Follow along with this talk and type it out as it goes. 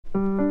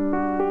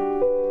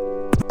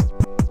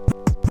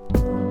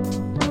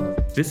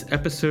This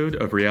episode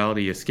of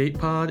Reality Escape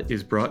Pod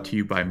is brought to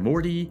you by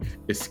Morty,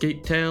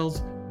 Escape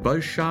Tales,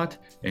 Buzzshot,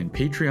 and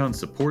Patreon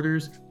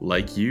supporters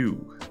like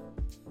you.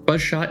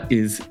 Buzzshot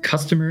is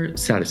customer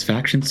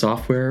satisfaction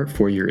software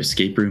for your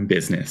escape room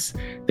business.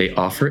 They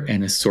offer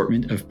an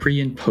assortment of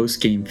pre- and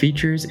post-game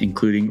features,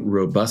 including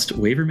robust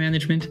waiver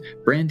management,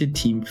 branded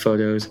team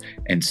photos,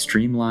 and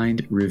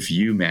streamlined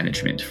review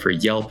management for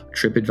Yelp,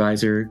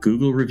 TripAdvisor,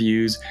 Google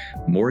Reviews,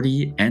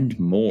 Morty, and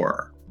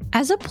more.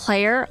 As a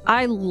player,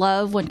 I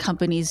love when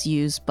companies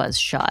use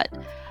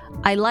Buzzshot.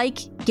 I like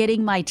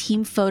getting my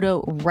team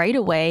photo right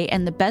away,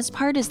 and the best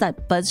part is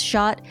that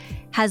Buzzshot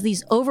has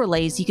these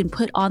overlays you can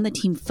put on the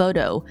team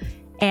photo,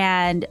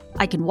 and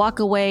I can walk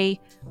away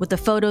with a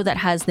photo that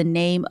has the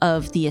name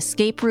of the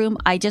escape room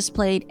I just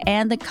played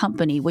and the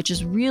company, which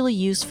is really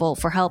useful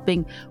for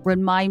helping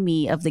remind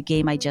me of the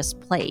game I just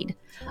played.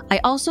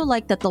 I also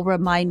like that they'll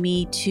remind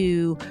me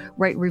to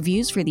write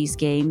reviews for these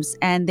games,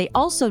 and they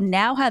also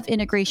now have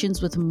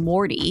integrations with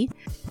Morty.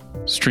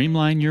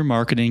 Streamline your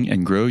marketing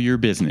and grow your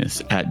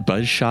business at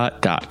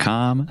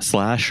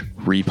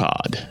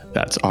buzzshot.com/repod.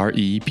 That's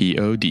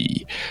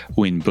REPOD.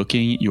 When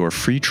booking your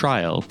free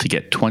trial to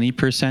get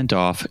 20%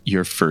 off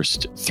your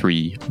first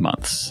 3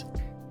 months.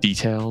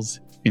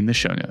 Details in the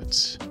show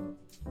notes.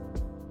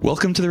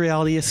 Welcome to the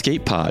Reality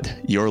Escape Pod,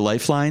 your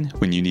lifeline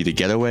when you need a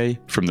getaway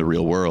from the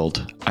real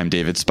world. I'm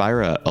David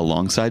Spira,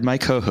 alongside my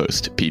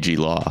co-host, PG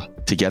Law.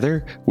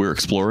 Together, we're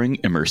exploring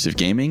immersive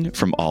gaming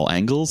from all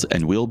angles,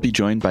 and we'll be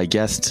joined by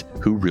guests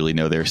who really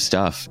know their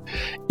stuff.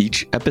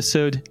 Each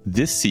episode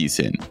this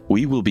season,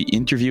 we will be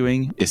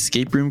interviewing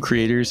escape room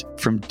creators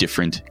from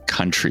different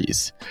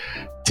countries.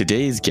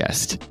 Today's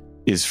guest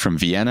is from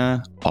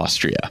Vienna,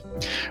 Austria.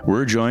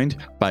 We're joined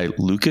by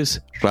Lukas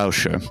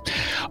Rauscher,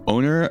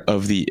 owner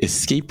of the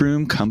escape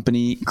room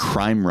company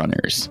Crime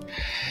Runners.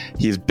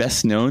 He is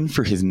best known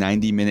for his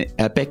 90-minute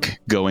epic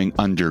Going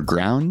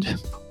Underground.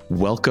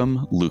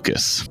 Welcome,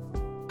 Lukas.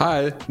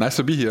 Hi, nice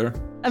to be here.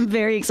 I'm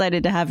very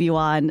excited to have you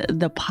on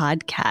the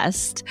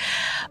podcast.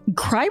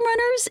 Crime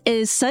Runners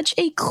is such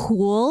a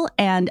cool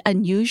and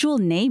unusual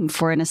name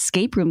for an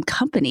escape room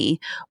company.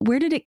 Where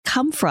did it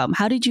come from?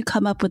 How did you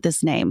come up with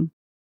this name?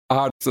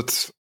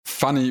 It's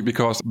funny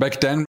because back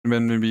then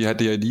when we had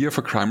the idea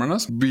for Crime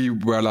Runners, we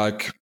were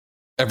like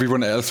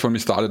everyone else when we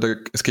started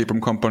the escape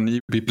room company.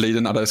 We played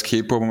another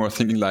escape room and were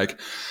thinking like,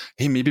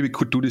 hey, maybe we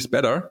could do this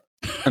better.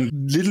 And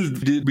little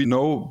did we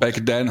know back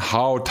then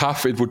how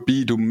tough it would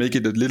be to make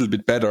it a little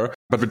bit better.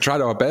 But we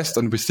tried our best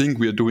and we think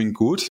we are doing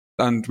good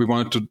and we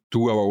wanted to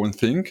do our own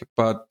thing.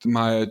 But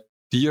my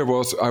idea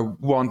was I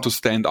want to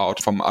stand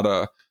out from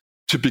other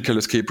typical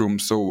escape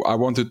rooms. So I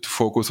wanted to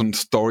focus on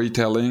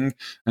storytelling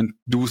and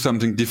do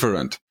something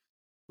different.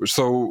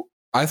 So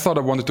I thought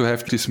I wanted to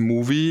have this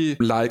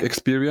movie-like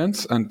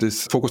experience and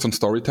this focus on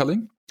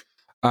storytelling.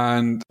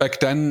 And back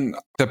then,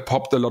 there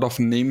popped a lot of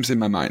names in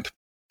my mind,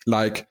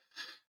 like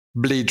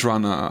Blade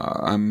Runner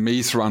and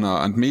Maze Runner.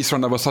 And Maze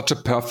Runner was such a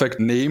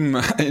perfect name,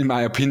 in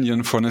my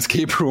opinion, for an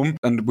escape room.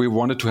 And we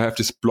wanted to have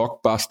this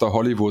blockbuster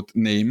Hollywood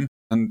name.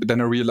 And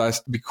then I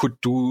realized we could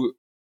do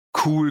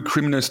cool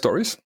criminal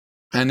stories.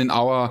 And in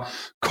our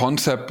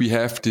concept, we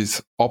have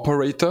this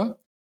operator.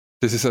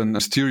 This is a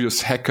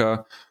mysterious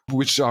hacker,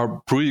 which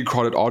are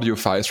pre-recorded audio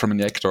files from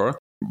an actor,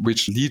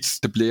 which leads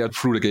the player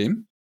through the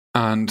game.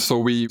 And so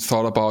we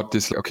thought about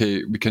this,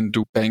 okay, we can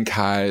do bank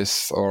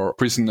heists or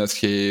prison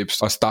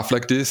escapes or stuff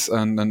like this.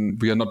 And then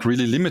we are not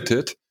really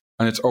limited.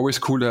 And it's always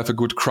cool to have a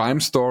good crime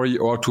story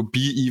or to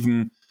be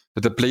even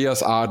that the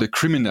players are the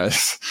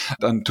criminals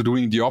and to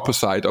doing the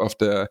opposite of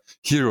the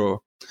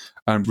hero,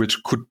 and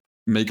which could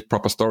make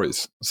proper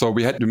stories. So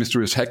we had the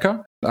mysterious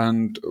hacker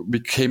and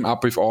we came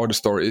up with all the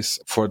stories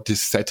for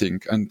this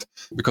setting. And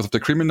because of the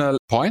criminal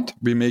point,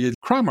 we made it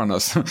Crime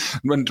Runners.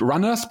 And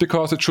runners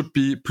because it should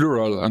be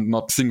plural and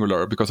not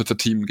singular because it's a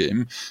team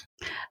game.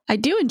 I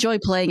do enjoy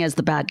playing as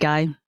the bad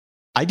guy.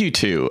 I do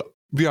too.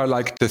 We are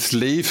like the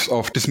slaves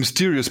of this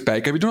mysterious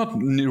bad guy. We do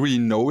not really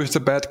know if it's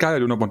a bad guy. I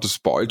do not want to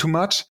spoil too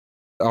much.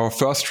 Our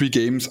first 3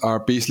 games are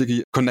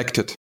basically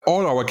connected.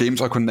 All our games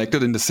are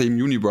connected in the same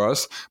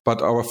universe, but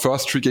our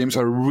first 3 games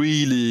are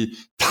really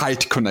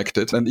tight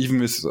connected and even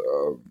with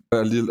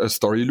a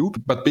story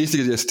loop. But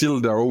basically, they're still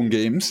their own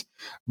games.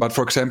 But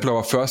for example,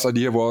 our first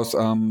idea was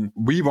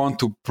we want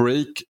to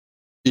break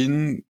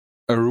in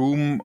a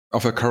room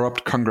of a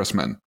corrupt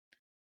congressman.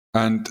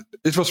 And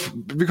it was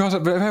because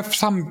we have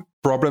some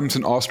problems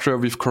in Austria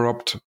with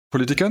corrupt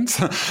politicians.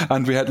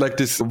 And we had like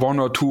this 1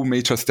 or 2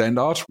 major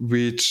standouts,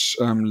 which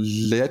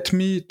led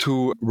me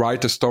to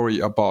write a story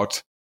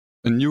about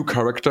a new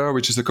character,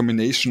 which is a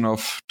combination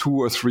of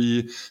 2 or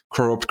 3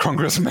 corrupt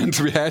congressmen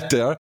we had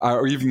there.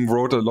 I even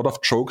wrote a lot of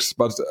jokes,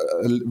 but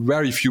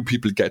very few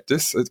people get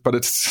this, but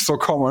it's so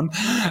common.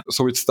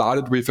 So it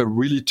started with a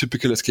really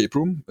typical escape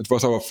room. It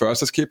was our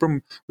first escape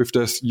room with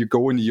this, you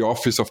go in the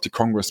office of the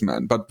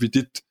congressman, but we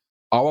did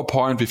our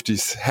point with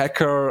this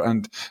hacker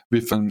and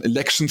with an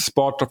election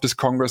spot of this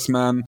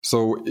congressman.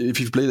 So if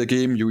you play the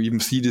game, you even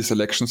see this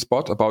election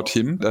spot about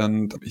him,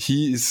 and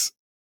he is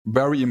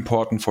very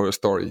important for the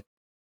story.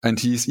 And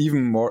he's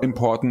even more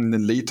important in the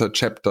later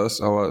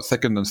chapters, our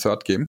second and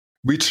third game,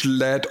 which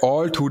led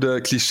all to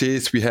the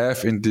cliches we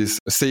have in this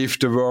save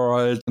the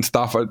world and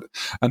stuff,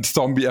 and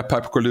zombie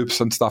apocalypse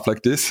and stuff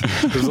like this.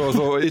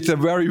 so it's a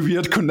very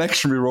weird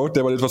connection we wrote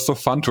there, but it was so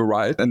fun to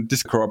write. And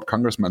this corrupt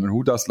congressman, and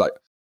who does like,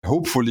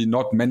 hopefully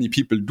not many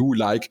people do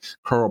like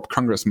corrupt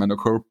congressmen or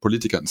corrupt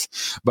politicians.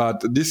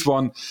 But this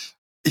one,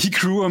 he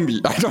grew on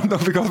me. I don't know,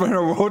 because when I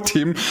wrote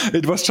him,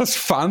 it was just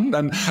fun.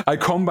 And I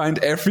combined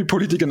every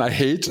politician I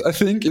hate, I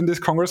think, in this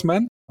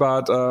congressman.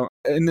 But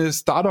in the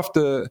start of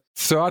the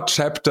third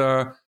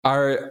chapter,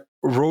 I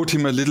wrote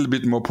him a little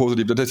bit more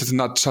positive, that this is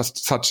not just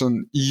such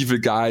an evil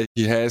guy.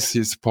 He has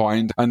his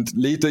point. And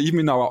later, even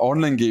in our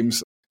online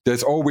games,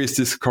 there's always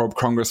this corrupt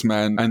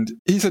congressman, and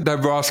he's a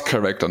diverse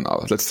character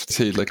now. Let's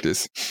say it like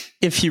this.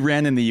 If he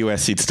ran in the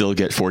US, he'd still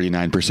get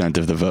 49%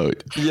 of the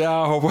vote. Yeah,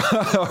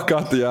 oh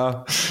God,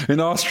 yeah.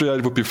 In Austria,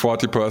 it would be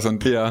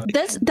 40%, yeah.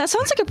 That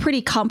sounds like a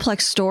pretty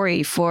complex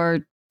story for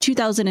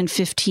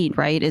 2015,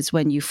 right? Is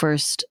when you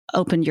first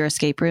opened your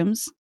escape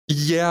rooms?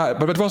 Yeah,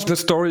 but it was the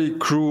story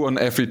grew on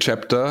every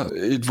chapter.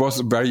 It was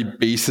very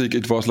basic.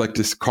 It was like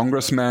this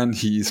congressman,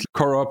 he's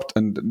corrupt,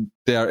 and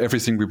there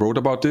everything we wrote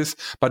about this.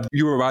 But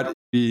you were right.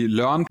 We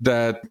learned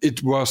that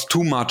it was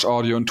too much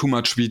audio and too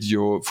much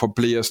video for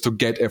players to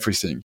get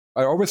everything.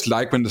 I always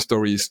like when the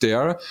story is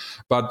there,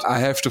 but I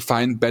have to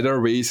find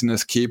better ways in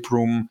escape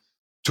room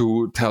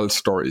to tell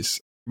stories.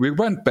 We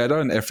went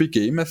better in every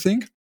game, I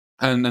think.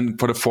 And then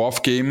for the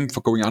fourth game,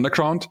 for going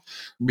underground,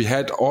 we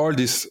had all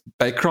this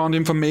background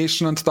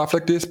information and stuff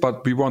like this,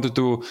 but we wanted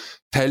to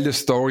tell the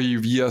story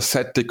via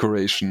set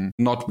decoration,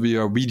 not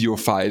via video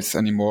files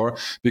anymore,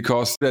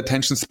 because the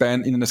attention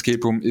span in an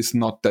escape room is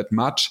not that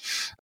much.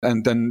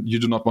 And then you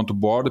do not want to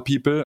bore the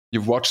people.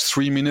 You've watched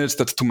 3 minutes,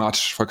 that's too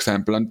much, for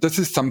example. And this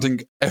is something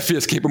every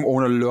escape room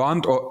owner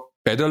learned, or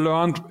better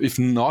learned. If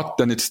not,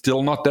 then it's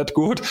still not that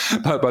good.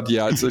 But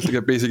yeah, it's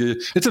like basically,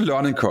 it's a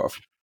learning curve.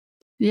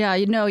 Yeah,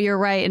 you're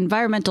right.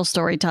 Environmental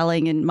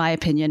storytelling, in my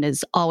opinion,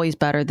 is always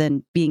better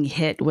than being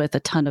hit with a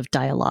ton of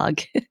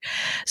dialogue.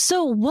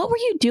 So what were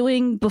you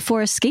doing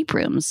before escape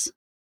rooms?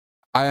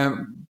 I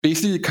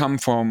basically come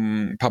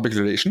from public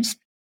relations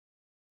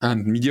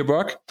and media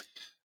work.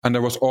 And I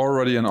was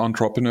already an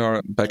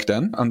entrepreneur back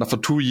then. And after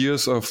 2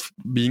 years of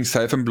being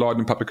self-employed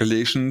in public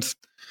relations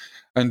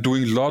and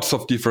doing lots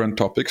of different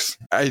topics,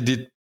 I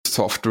did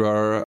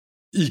software,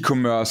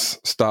 e-commerce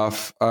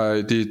stuff.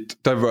 I did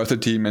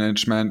diversity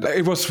management.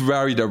 It was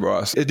very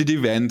diverse. I did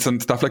events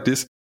and stuff like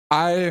this.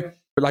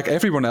 Like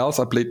everyone else,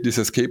 I played this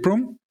escape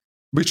room,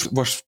 which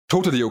was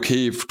totally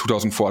okay for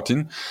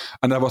 2014.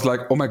 And I was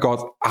like, oh my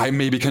God, I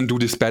maybe can do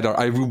this better.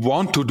 I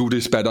want to do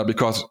this better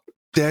because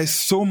there is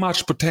so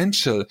much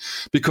potential,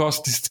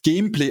 because this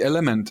gameplay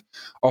element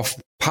of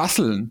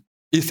puzzling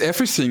is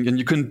everything, and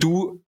you can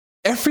do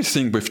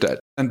everything with that.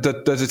 And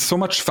that is so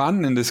much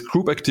fun in this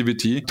group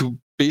activity to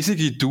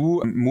basically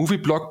do a movie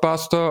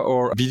blockbuster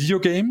or video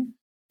game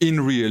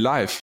in real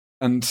life.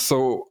 And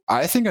so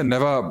I think I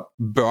never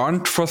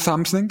burned for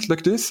something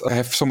like this. I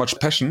have so much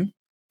passion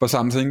for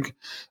something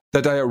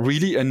that I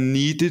really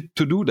needed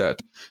to do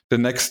that. The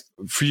next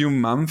few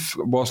months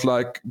was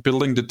like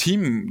building the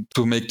team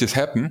to make this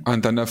happen.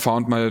 And then I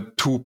found my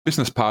 2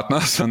 business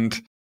partners,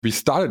 and we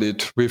started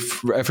it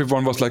with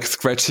everyone was like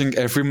scratching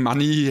every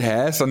money he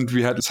has. And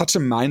we had such a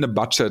minor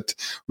budget,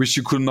 which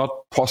you could not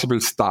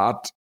possibly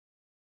start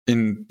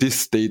in this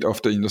state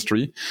of the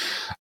industry.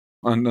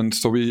 And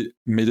so we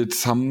made it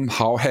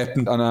somehow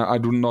happen. And I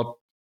do not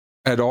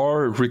at all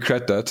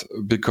regret that,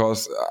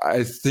 because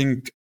I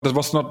think there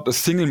was not a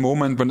single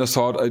moment when I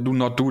thought I do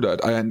not do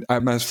that.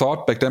 My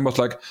thought back then was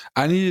like,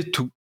 I need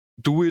to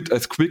do it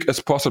as quick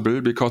as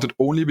possible, because it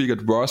only will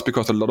get worse,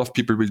 because a lot of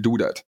people will do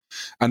that.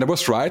 And I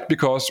was right,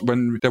 because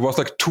when there was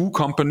like 2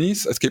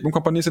 companies, escape room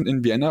companies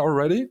in Vienna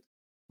already,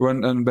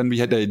 when we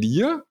had the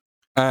idea,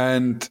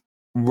 and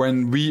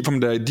when we, from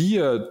the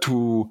idea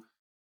to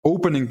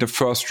opening the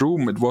first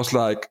room, it was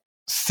like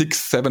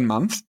 6-7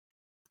 months.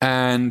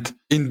 And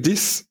in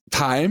this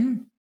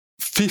time,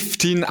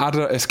 15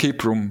 other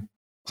escape room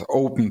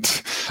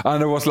opened,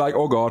 and I was like,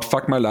 oh God,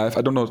 fuck my life.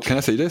 I don't know, can I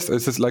say this?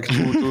 Is this like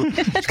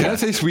can I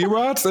say 3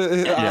 words?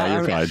 Yeah,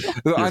 you're fine.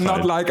 I'm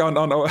not like on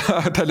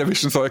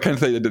television, so I can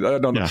say it. I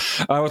don't know. Yeah.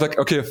 I was like,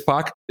 okay,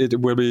 fuck, it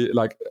will be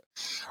like,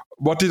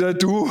 what did I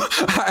do?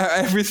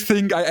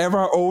 Everything I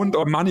ever owned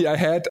or money I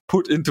had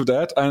put into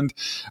that, and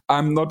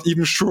I'm not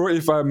even sure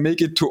if I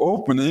make it to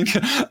opening.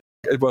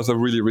 It was a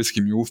really risky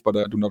move, but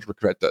I do not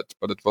regret that.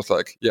 But it was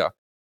like, yeah.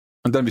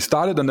 And then we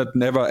started, and it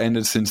never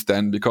ended since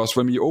then, because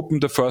when we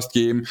opened the first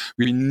game,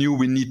 we knew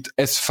we need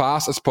as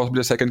fast as possible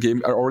the second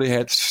game. I already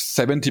had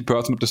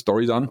 70% of the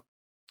story done.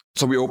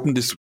 So we opened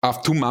this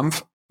after 2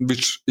 months,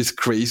 which is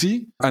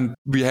crazy. And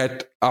we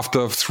had,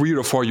 after 3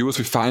 or 4 years,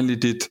 we finally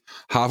did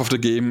half of the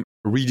game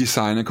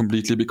redesign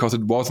completely, because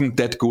it wasn't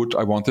that good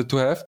I wanted to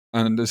have.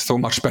 And it's so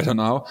much better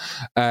now.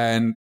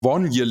 And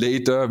 1 year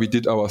later, we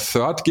did our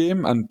third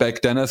game. And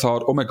back then I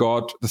thought, oh my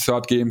God, the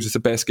third game is the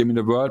best game in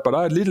the world.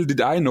 But little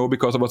did I know,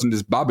 because I was in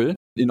this bubble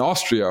in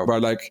Austria, where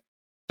like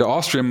the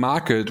Austrian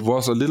market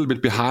was a little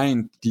bit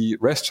behind the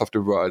rest of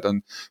the world.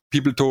 And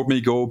people told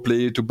me, go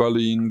play to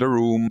Berlin, The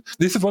Room.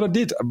 This is what I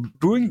did.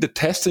 During the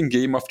testing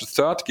game of the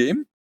third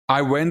game,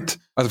 I went,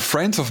 as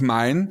friends of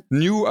mine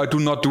knew I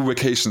do not do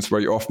vacations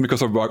very often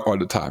because I work all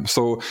the time.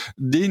 So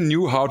they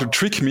knew how to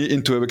trick me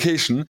into a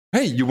vacation.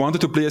 Hey, you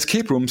wanted to play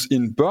escape rooms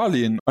in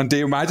Berlin. And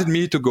they invited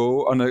me to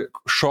go on a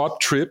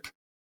short trip,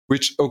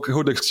 which I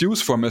could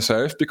excuse for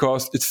myself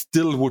because it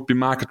still would be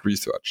market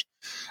research.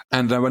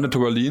 And I went to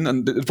Berlin,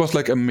 and it was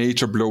like a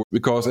major blow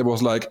because it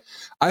was like,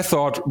 I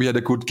thought we had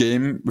a good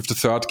game with the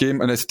third game,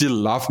 and I still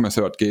love my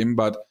third game,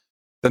 but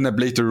then I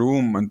played The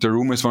Room, and The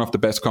Room is one of the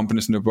best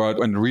companies in the world,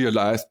 and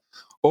realized,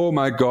 oh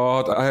my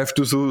God, I have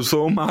to do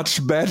so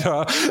much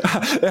better.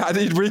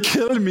 It will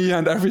kill me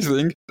and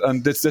everything.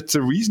 And that's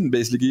the reason,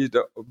 basically,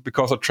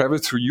 because I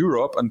traveled through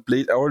Europe and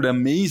played all the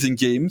amazing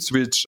games,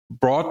 which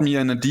brought me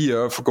an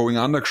idea for going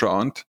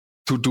underground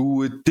to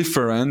do it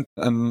different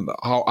and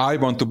how I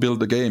want to build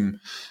the game.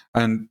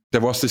 And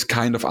there was this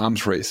kind of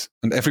arms race.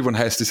 And everyone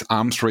has this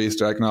arms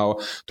race right now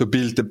to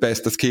build the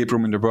best escape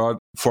room in the world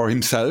for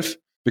himself.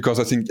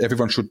 Because I think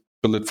everyone should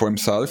build it for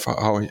himself,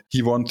 how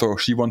he wants or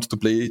she wants to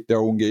play their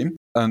own game.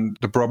 And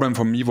the problem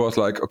for me was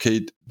like,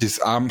 okay, this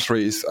arms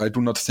race, I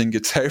do not think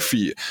it's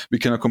healthy. We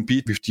cannot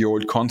compete with the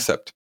old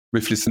concept.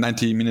 With this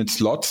 90-minute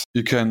slots,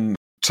 you can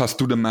just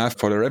do the math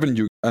for the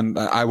revenue. And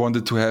I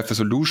wanted to have a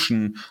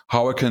solution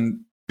how I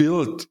can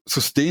build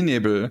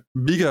sustainable,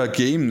 bigger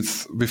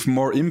games with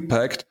more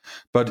impact,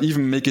 but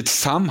even make it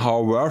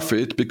somehow worth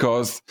it,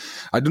 because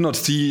I do not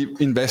see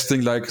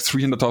investing like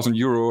 300,000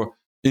 euro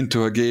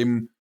into a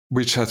game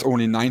which has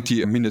only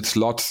 90-minute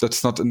slots.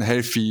 That's not a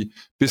healthy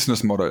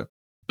business model.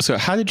 So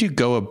how did you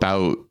go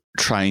about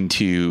trying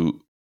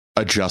to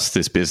adjust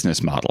this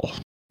business model?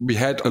 We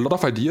had a lot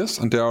of ideas,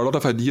 and there are a lot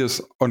of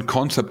ideas on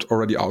concept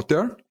already out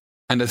there.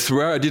 And I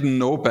swear I didn't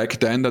know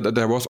back then that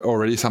there was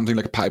already something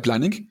like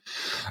pipelining.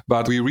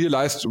 But we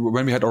realized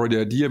when we had already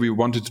an idea, we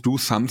wanted to do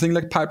something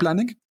like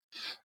pipelining.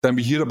 Then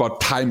we hear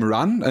about Time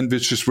Run, and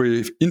which is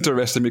really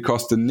interesting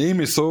because the name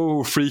is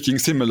so freaking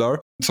similar.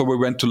 So we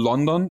went to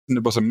London, and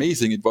it was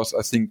amazing. It was,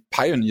 I think,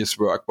 pioneers'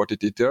 work, what they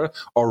did there,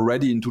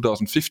 already in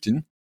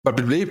 2015. But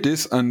we played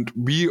this, and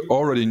we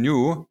already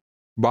knew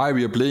why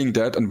we are playing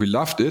that, and we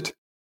loved it.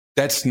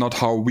 That's not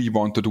how we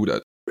want to do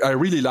that. I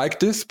really like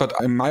this, but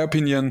in my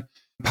opinion,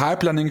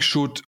 pipelining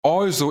should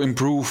also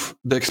improve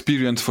the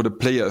experience for the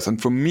players.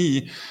 And for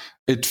me,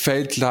 it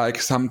felt like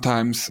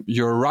sometimes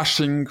you're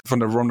rushing from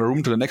the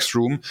room to the next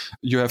room.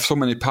 You have so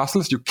many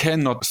puzzles, you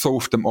cannot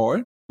solve them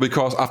all,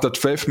 because after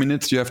 12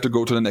 minutes, you have to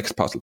go to the next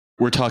puzzle.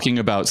 We're talking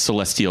about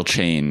Celestial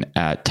Chain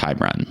at Time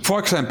Run. For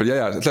example,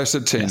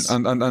 Celestial Chain. Yes.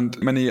 And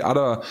many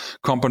other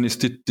companies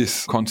did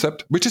this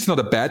concept, which is not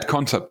a bad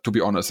concept, to be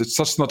honest. It's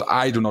just not,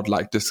 I do not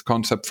like this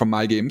concept from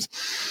my games,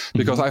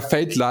 because I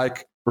felt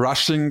like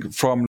rushing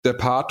from the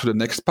part to the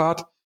next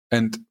part.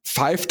 And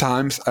 5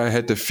 times I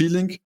had the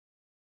feeling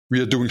we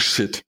are doing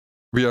shit.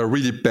 We are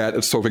really bad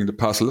at solving the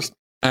puzzles.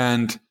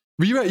 And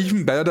we were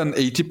even better than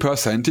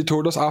 80%, he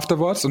told us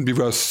afterwards. And we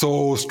were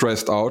so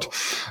stressed out.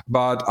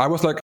 But I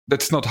was like,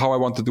 that's not how I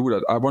want to do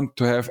that. I want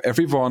to have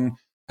everyone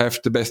have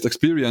the best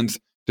experience,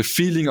 the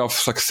feeling of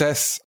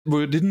success.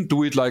 We didn't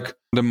do it like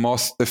the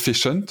most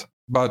efficient,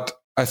 but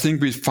I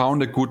think we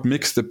found a good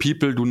mix. The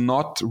people do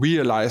not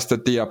realize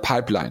that they are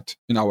pipelined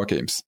in our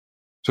games.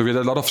 So we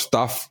had a lot of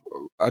stuff.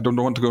 I don't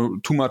want to go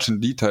too much in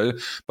detail,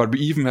 but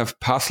we even have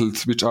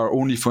puzzles which are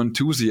only for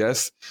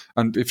enthusiasts.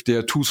 And if they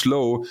are too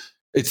slow,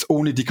 it's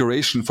only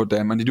decoration for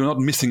them, and you're not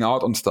missing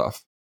out on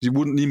stuff. You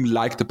wouldn't even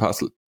like the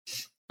puzzle.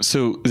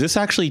 So this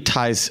actually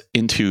ties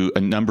into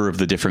a number of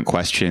the different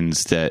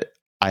questions that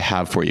I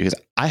have for you,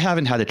 because I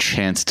haven't had a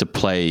chance to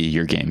play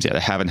your games yet. I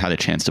haven't had a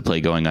chance to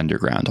play Going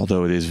Underground,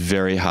 although it is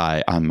very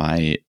high on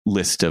my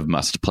list of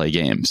must-play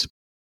games.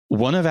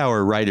 One of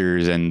our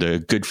writers and a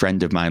good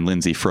friend of mine,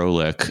 Lindsay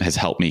Froelich, has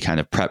helped me kind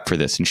of prep for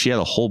this. And she had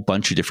a whole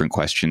bunch of different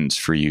questions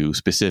for you,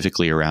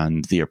 specifically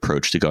around the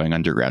approach to Going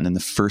Underground. And the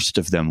first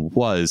of them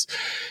was,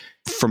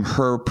 from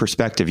her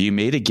perspective, you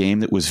made a game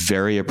that was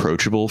very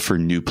approachable for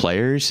new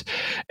players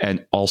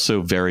and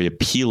also very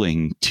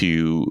appealing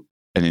to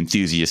an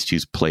enthusiast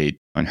who's played,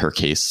 in her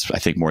case, I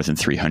think more than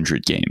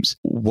 300 games.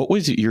 What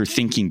was your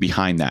thinking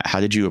behind that?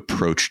 How did you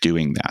approach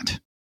doing that?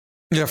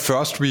 Yeah,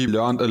 first we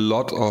learned a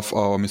lot of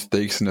our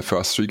mistakes in the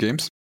first 3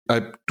 games.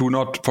 I do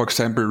not, for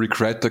example,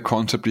 regret the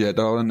concept we had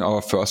in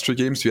our first 3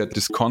 games. We had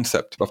this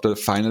concept of the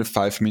final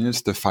 5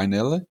 minutes, the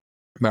finale,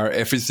 where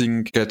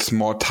everything gets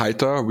more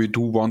tighter. We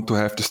do want to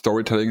have the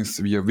storytelling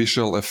via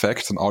visual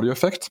effects and audio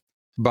effects,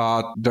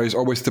 but there is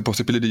always the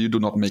possibility you do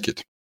not make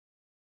it.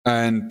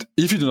 And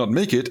if you do not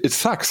make it, it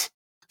sucks.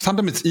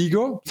 Sometimes it's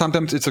ego,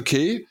 sometimes it's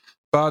okay,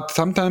 but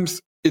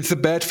sometimes it's a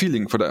bad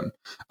feeling for them.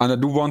 And I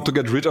do want to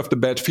get rid of the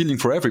bad feeling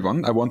for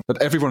everyone. I want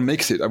that everyone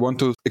makes it. I want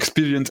to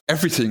experience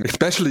everything,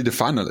 especially the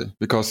finale,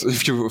 because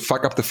if you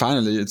fuck up the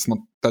finale, it's not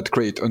that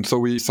great. And so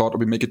we thought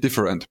we make it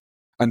different.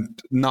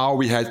 And now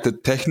we had the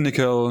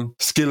technical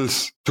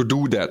skills to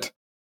do that.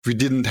 We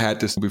didn't have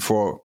this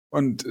before.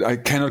 And I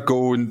cannot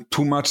go in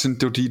too much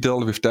into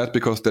detail with that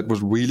because that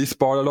would really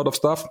spoil a lot of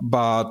stuff.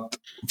 But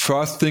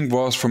first thing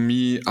was for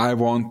me, I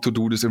want to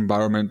do this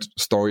environment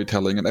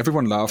storytelling. And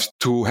everyone loves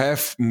to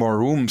have more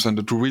rooms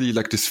and to really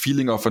like this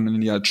feeling of an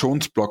Indiana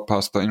Jones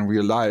blockbuster in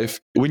real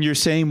life. When you're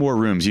saying more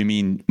rooms, you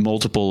mean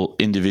multiple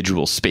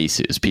individual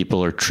spaces.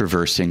 People are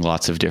traversing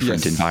lots of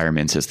different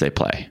environments as they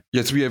play.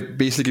 Yes, we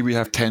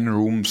have 10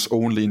 rooms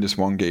only in this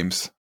one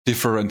games.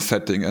 Different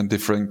setting and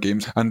different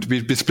games. And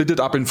we split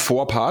it up in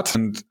 4 parts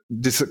and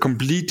this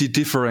completely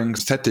different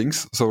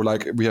settings. So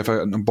like we have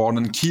an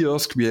abandoned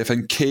kiosk, we have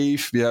a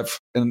cave, we have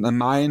a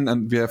mine,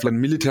 and we have a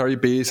military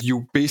base.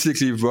 You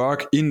basically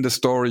work in the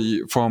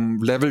story from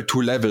level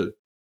to level,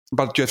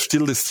 but you have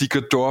still the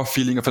secret door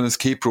feeling of an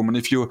escape room. And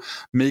if you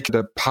make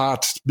the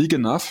parts big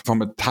enough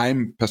from a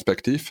time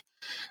perspective,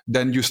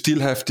 then you still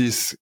have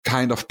this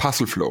kind of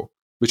puzzle flow,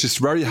 which is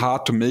very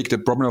hard to make. The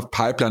problem of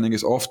pipelining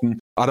is often,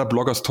 other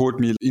bloggers told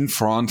me in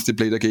France, they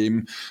played a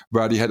game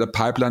where they had a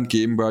pipeline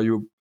game where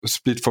you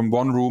split from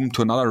one room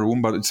to another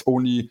room, but it's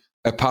only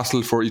a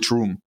puzzle for each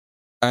room.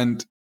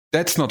 And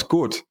that's not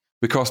good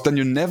because then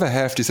you never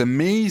have this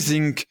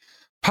amazing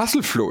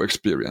puzzle flow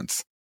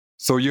experience.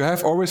 So you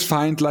have always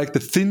find like the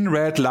thin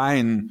red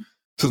line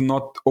to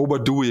not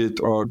overdo it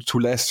or too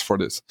less for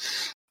this.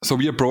 So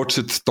we approach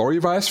it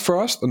story-wise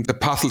first, and the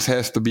puzzles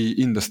has to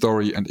be in the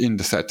story and in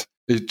the set.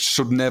 It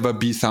should never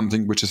be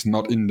something which is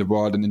not in the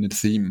world and in the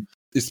theme.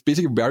 It's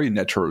basically very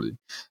naturally.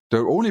 The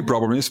only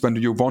problem is when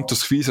you want to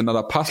squeeze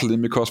another puzzle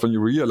in, because when you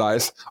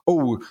realize,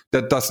 oh,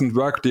 that doesn't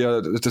work there,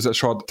 it is a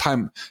short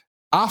time.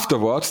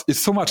 Afterwards, it's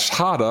so much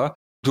harder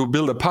to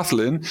build a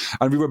puzzle in.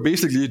 And we were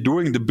basically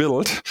doing the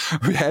build.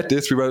 We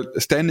were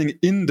standing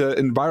in the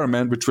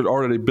environment, which we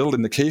already built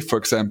in the cave, for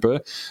example.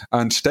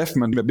 And Stefan,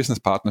 my business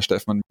partner,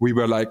 Stefan, we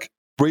were like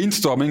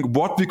brainstorming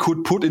what we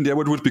could put in there,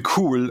 what would be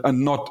cool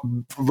and not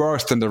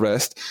worse than the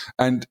rest.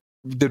 And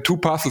the 2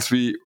 puzzles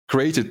we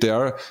created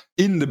there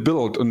in the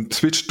build and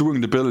switched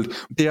during the build,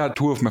 they are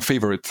 2 of my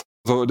favorites.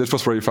 So this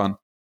was very fun.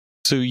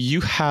 So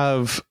you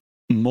have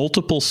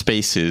multiple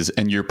spaces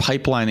and you're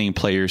pipelining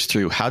players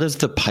through. How does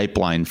the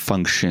pipeline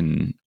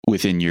function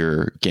within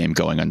your game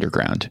Going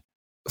Underground?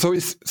 So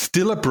it's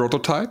still a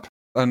prototype.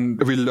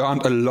 And we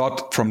learned a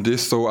lot from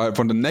this. So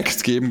from the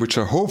next game, which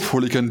I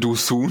hopefully can do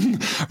soon,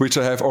 which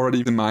I have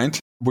already in mind,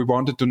 we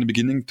wanted to, in the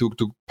beginning to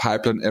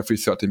pipeline every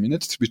 30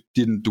 minutes. We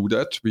didn't do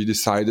that. We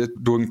decided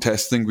during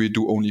testing, we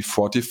do only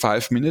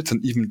 45 minutes.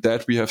 And even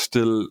that, we have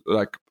still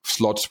like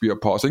slots we are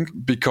pausing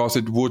because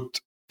it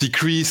would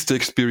decrease the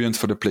experience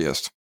for the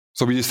players.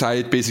 So we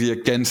decided basically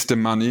against the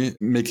money,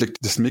 make like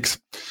this mix.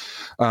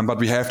 But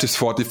we have this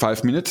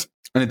 45 minutes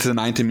and it's a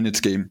 90 minutes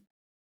game.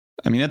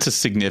 I mean, that's a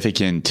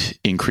significant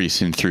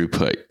increase in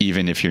throughput,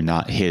 even if you're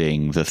not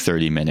hitting the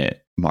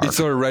 30-minute mark.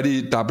 It's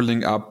already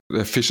doubling up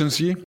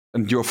efficiency.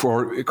 And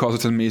because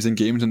it's an amazing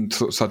game and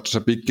such a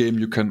big game,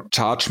 you can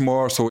charge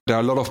more. So there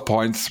are a lot of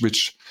points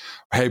which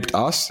helped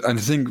us. And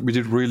I think we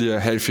did really a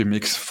healthy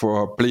mix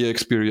for player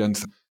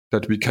experience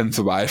that we can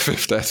survive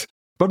with that.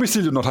 But we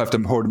still do not have the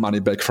whole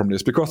money back from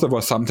this because there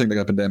was something like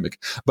a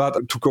pandemic.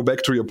 But to go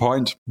back to your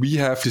point, we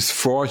have these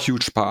 4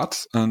 huge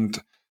parts. And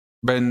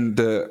when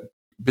the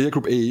player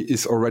group A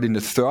is already in the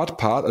 3rd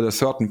part at a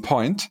certain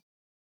point,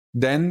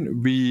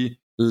 then we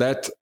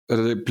let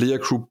the player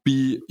group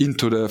B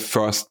into the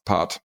 1st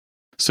part.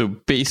 So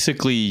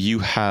basically you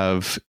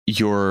have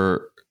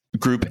your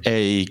group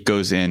A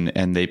goes in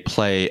and they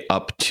play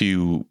up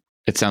to,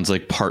 it sounds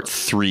like part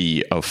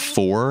 3 of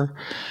 4.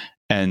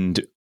 And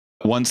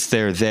once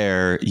they're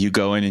there, you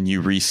go in and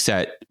you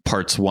reset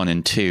parts 1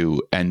 and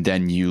 2, and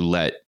then you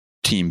let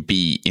team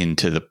B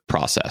into the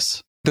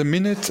process. The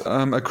minute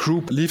a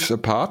group leaves a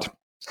part,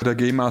 the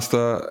game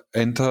master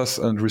enters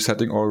and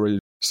resetting already.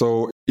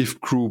 So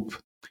if group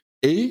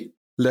A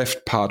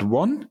left part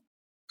 1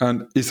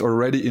 and is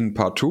already in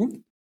part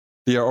 2,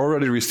 they are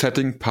already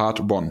resetting part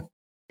 1.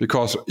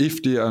 Because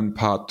if they are in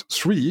part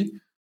 3,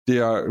 they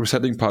are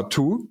resetting part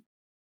 2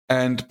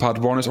 and part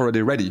 1 is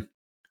already ready.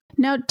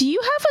 Now, do you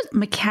have a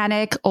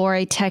mechanic or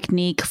a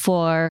technique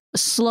for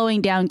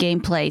slowing down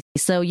gameplay?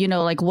 So,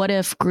 like what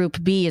if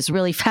group B is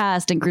really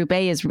fast and group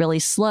A is really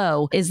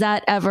slow? Is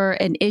that ever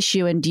an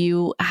issue? And do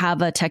you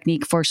have a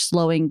technique for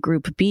slowing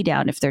group B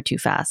down if they're too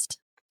fast?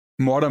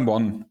 More than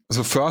one.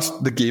 So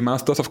first, the game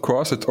masters, of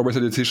course, it's always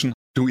a decision.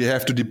 Do we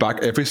have to debug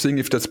everything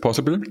if that's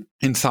possible?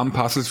 In some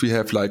puzzles, we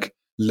have like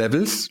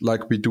levels,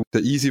 like we do the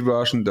easy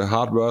version, the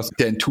hard version,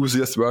 the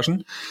enthusiast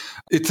version.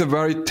 It's a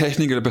very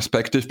technical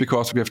perspective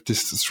because we have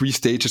these 3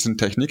 stages in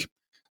technique.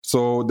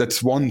 So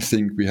that's one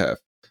thing we have,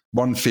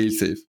 one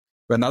failsafe.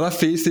 Another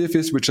failsafe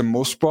is, which are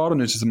most broad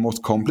and which is the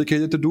most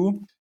complicated to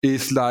do,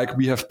 is like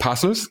we have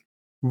puzzles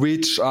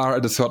which are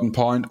at a certain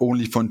point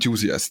only for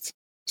enthusiasts.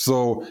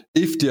 So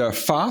if they are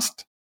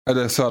fast at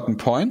a certain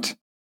point,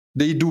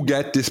 they do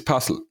get this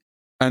puzzle.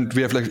 And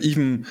we have like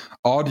even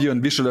audio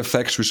and visual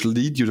effects which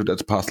lead you to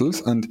that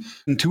puzzles. And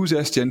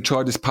enthusiasts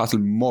enjoy this puzzle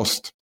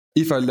most.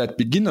 If I let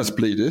beginners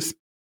play this,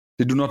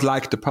 they do not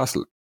like the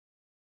puzzle.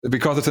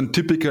 because it's a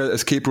typical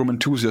escape room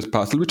enthusiast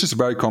puzzle, which is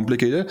very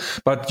complicated,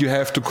 but you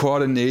have to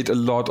coordinate a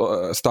lot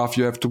of stuff.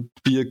 You have to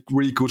be a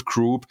really good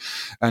group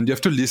and you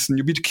have to listen,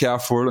 you be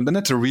careful, and then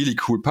it's a really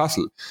cool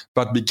puzzle.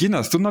 But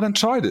beginners do not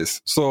enjoy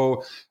this.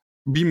 So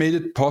we made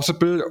it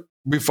possible,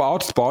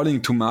 without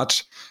spoiling too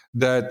much,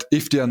 that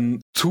if they are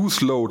too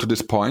slow to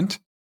this point,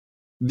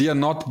 they are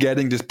not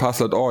getting this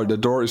puzzle at all. The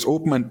door is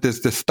open and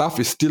the stuff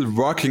is still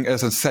working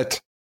as a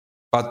set.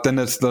 But then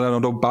there are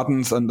no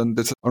buttons and then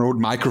there's an old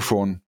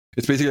microphone.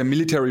 It's basically a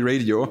military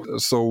radio.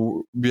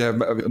 So we have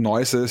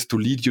noises to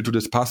lead you to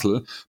this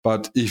puzzle.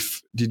 But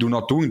if they do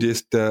not doing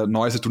this, the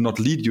noises do not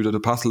lead you to the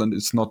puzzle. And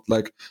it's not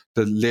like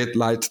the LED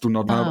lights do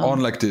not turn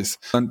on like this.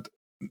 And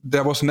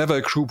there was never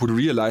a group who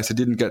realized they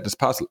didn't get this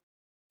puzzle.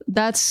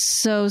 That's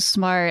so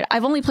smart.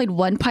 I've only played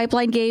one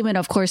Pipeline game, and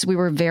of course we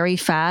were very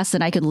fast,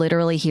 and I could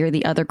literally hear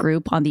the other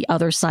group on the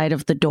other side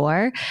of the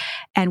door.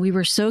 And we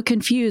were so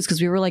confused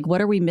because we were like, what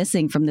are we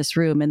missing from this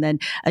room? And then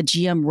a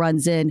GM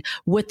runs in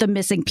with the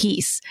missing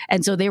piece.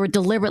 And so they were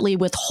deliberately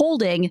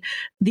withholding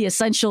the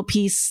essential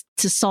piece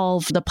to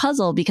solve the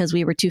puzzle because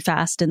we were too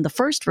fast in the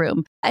first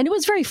room. And it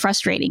was very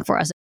frustrating for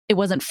us. It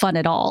wasn't fun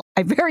at all.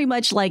 I very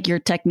much like your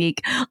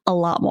technique a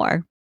lot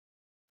more.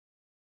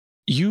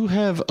 You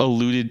have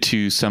alluded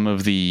to some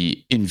of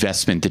the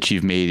investment that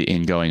you've made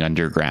in going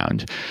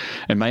underground.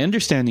 And my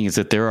understanding is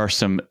that there are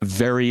some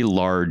very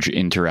large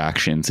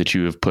interactions that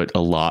you have put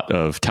a lot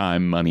of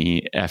time,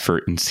 money,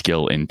 effort, and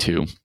skill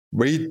into.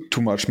 Way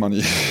too much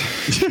money.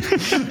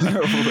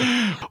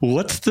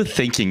 What's the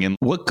thinking and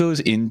what goes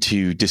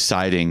into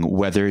deciding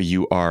whether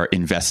you are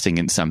investing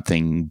in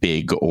something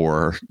big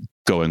or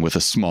going with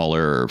a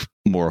smaller,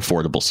 more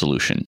affordable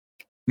solution?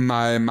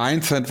 My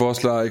mindset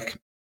was like,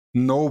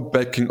 no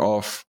backing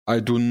off. I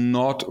do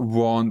not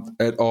want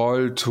at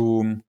all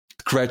to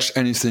scratch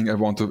anything I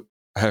want to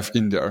have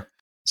in there.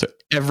 So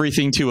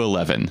everything to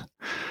 11.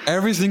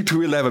 Everything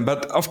to 11.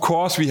 But of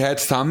course, we had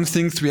some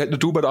things we had to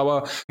do. But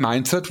our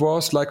mindset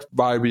was like,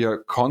 while we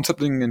are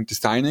concepting and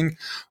designing,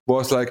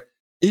 was like,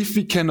 if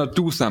we cannot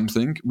do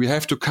something, we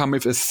have to come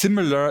with a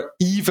similar,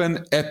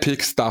 even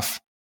epic stuff,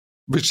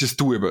 which is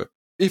doable.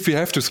 If we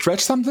have to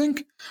scratch something,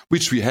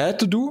 which we had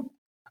to do,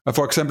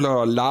 for example,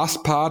 our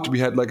last part, we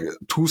had like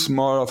too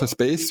small of a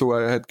space, so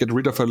I had to get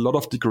rid of a lot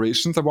of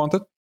decorations I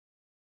wanted.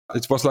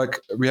 It was like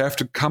we have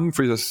to come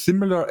with a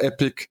similar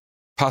epic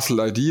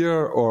puzzle idea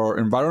or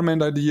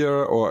environment idea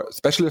or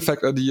special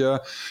effect idea,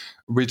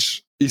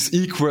 which is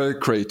equal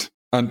great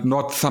and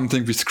not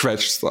something we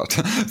scratched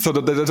that. So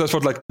that's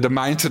what like the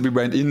mindset we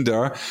went in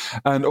there.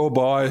 And oh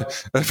boy,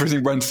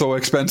 everything went so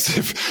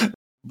expensive.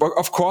 But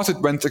of course,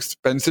 it went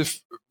expensive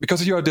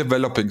because you are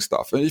developing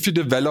stuff. And if you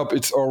develop,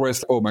 it's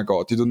always, oh my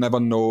God, you don't never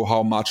know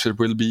how much it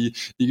will be.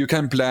 You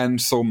can plan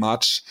so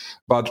much.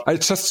 But I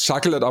just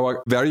chuckled at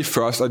our very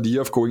first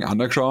idea of going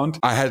underground.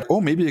 I had,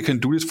 maybe I can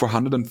do this for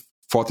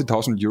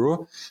 140,000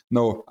 euro.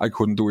 No, I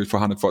couldn't do it for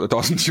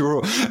 140,000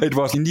 euro. It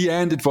was, in the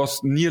end, it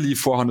was nearly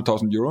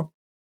 400,000 euro.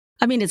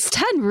 I mean, it's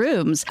 10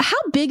 rooms. How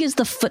big is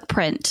the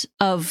footprint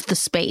of the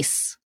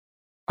space?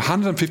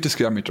 150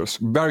 square meters,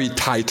 very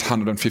tight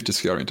 150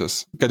 square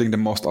meters, getting the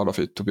most out of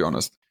it, to be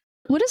honest.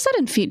 What is that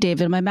in feet,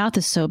 David? My math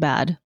is so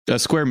bad. A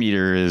square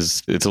meter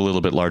it's a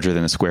little bit larger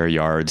than a square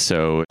yard.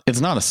 So it's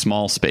not a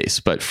small space,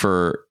 but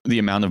for the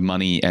amount of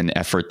money and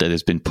effort that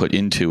has been put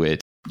into it,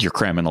 you're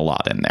cramming a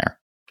lot in there.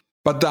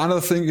 But the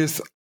other thing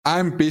is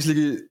I'm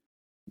basically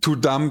too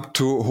dumb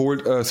to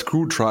hold a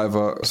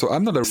screwdriver. So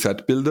I'm not a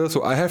set builder.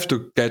 So I have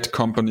to get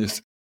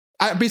companies.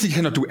 I basically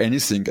cannot do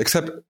anything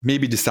except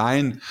maybe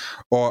design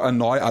or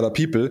annoy other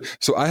people.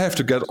 So I have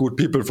to get good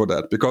people for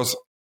that, because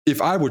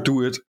if I would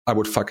do it, I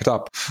would fuck it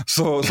up.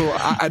 So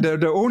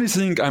the only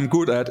thing I'm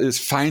good at is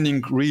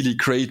finding really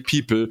great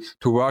people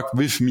to work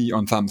with me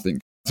on something.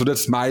 So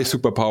that's my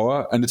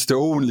superpower, and it's the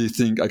only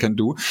thing I can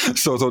do.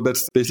 So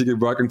that's basically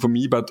working for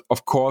me. But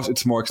of course,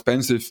 it's more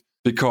expensive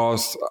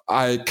because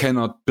I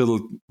cannot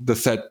build the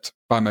set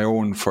by my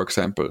own, for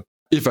example.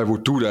 If I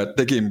would do that,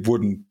 the game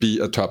wouldn't be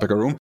a Turpica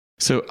room.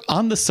 So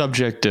on the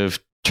subject of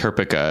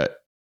Turpica,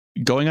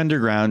 Going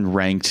Underground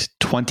ranked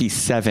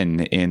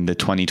 27 in the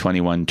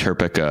 2021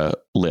 Turpica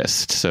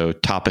list. So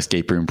Top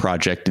Escape Room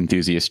Project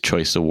Enthusiast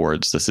Choice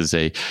Awards. This is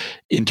a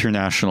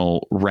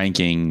international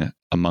ranking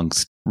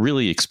amongst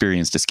really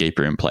experienced escape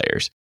room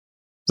players.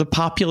 It's a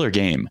popular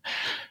game.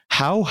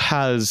 How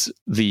has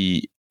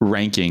the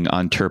ranking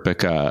on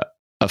Turpica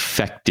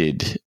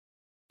affected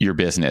your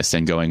business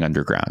and Going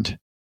Underground?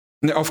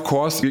 Of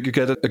course, you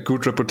get a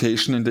good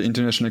reputation in the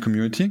international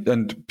community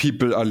and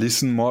people are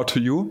listening more to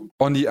you.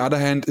 On the other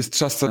hand, it's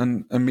just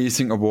an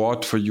amazing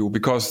award for you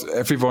because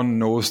everyone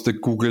knows the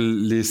Google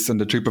list and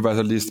the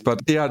TripAdvisor list,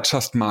 but they are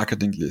just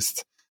marketing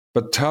lists.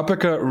 But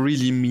Turpica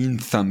really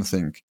means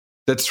something.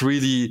 That's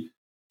really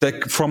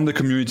from the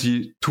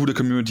community to the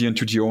community and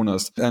to the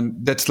owners. And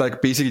that's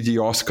like basically the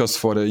Oscars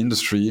for the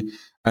industry.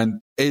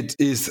 And it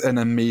is an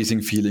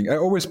amazing feeling. I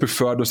always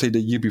prefer to say the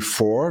year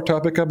before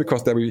Topica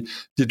because there we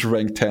did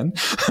rank 10.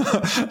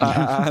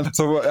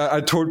 So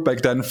I told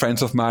back then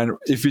friends of mine,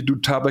 if we do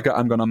Topica,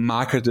 I'm going to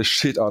market the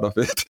shit out of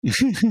it.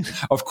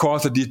 Of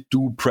course, I did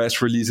do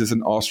press releases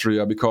in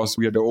Austria because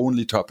we are the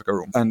only Topica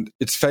room. And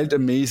it felt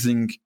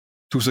amazing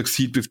to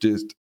succeed with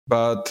this.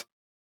 But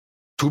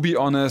to be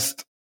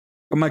honest,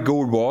 my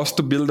goal was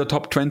to build a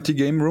top 20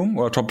 game room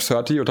or top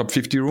 30 or top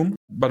 50 room.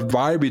 But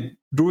while we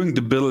doing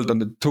the build,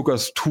 and it took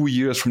us 2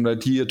 years from the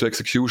idea to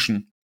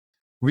execution,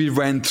 we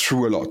went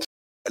through a lot.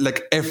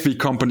 Like every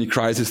company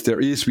crisis there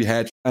is, we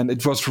had. And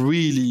it was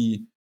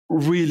really,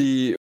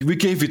 we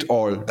gave it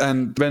all.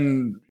 And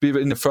when we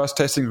were in the first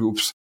testing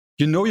groups,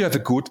 you have a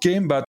good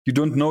game, but you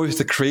don't know it's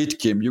a great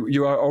game.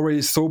 You are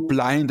already so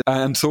blind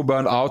and so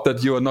burned out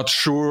that you are not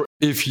sure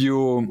if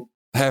you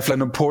have like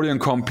Napoleon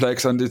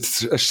complex and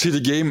it's a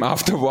shitty game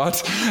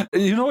afterwards.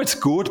 It's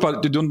good,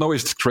 but you don't know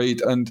it's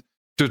great. And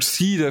to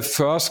see the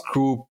first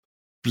group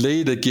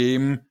play the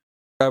game,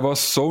 I was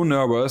so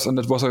nervous. And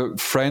it was a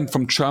friend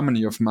from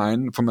Germany of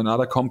mine, from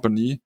another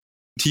company,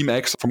 Team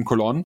X from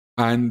Cologne.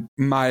 And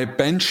my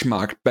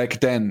benchmark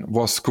back then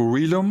was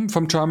Gorilum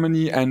from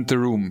Germany and The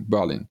Room,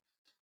 Berlin.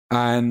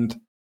 And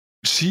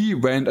she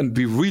went, and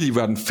we really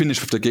weren't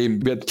finished with the game.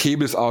 We had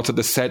cables out at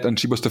the set, and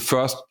she was the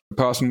first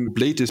person who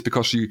played this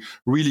because she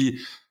really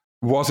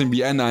was in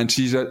Vienna. And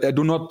she said, I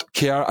do not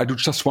care. I do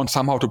just want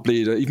somehow to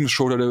play it. I even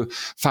showed her the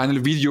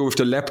final video with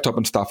the laptop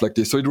and stuff like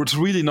this. So it was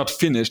really not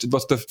finished. It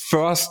was the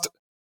first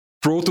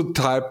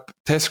prototype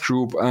test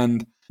group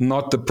and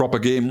not the proper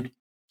game.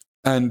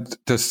 And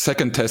the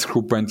second test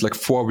group went like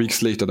 4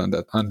 weeks later than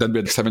that. And then we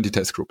had 70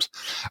 test groups.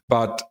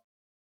 But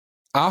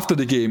after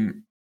the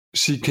game,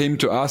 she came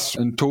to us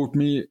and told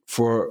me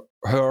for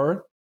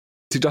her,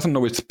 she doesn't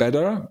know it's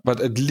better,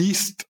 but at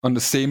least on the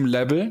same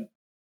level.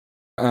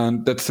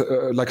 And that's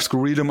like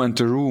Scorilum and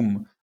The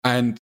Room.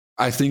 And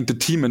I think the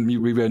team and me,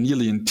 we were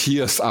nearly in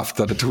tears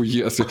after the 2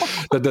 years. It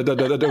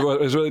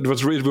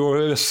was really, we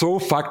were so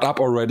fucked up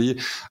already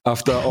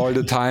after all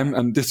the time.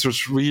 And this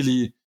was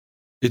really,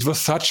 it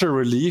was such a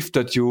relief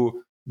that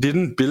you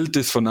didn't build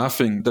this for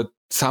nothing, that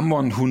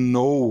someone who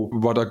know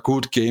what are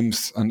good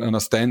games and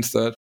understands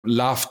that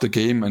loved the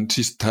game, and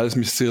she tells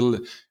me still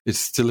it's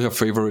still her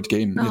favorite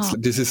game. Oh.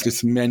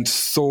 This meant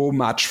so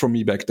much for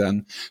me back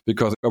then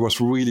because I was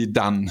really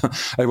done.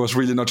 I was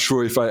really not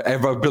sure if I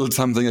ever build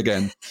something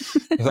again.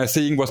 As I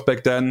saying was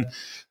back then,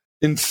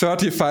 in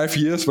 35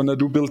 years when I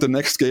do build the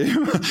next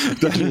game,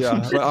 then,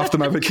 after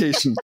my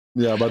vacation.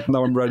 Yeah, but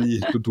now I'm ready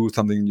to do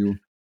something new.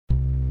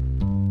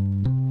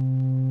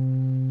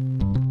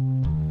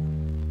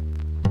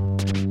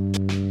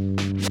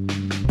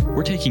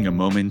 We're taking a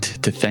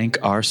moment to thank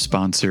our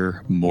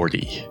sponsor,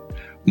 Morty.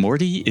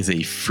 Morty is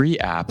a free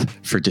app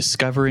for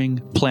discovering,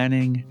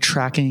 planning,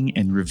 tracking,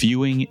 and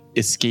reviewing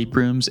escape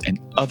rooms and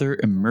other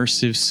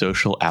immersive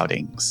social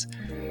outings.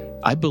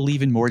 I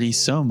believe in Morty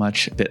so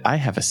much that I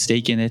have a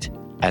stake in it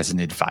as an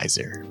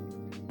advisor.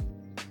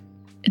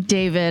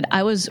 David,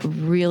 I was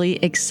really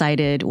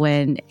excited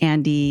when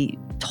Andy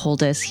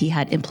told us he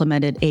had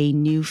implemented a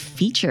new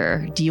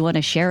feature. Do you want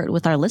to share it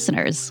with our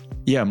listeners?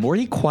 Yeah,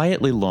 Morty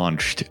quietly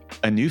launched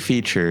a new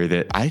feature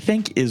that I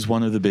think is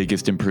one of the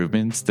biggest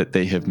improvements that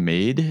they have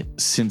made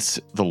since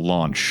the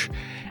launch.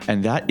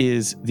 And that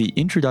is the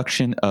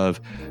introduction of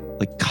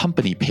like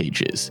company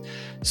pages.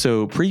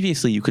 So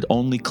previously you could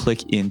only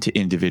click into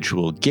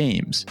individual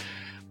games.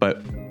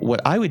 But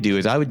what I would do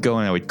is I would go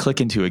and I would click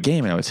into a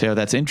game and I would say, oh,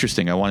 that's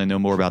interesting. I want to know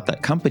more about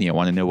that company. I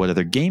want to know what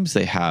other games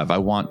they have. I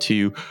want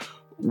to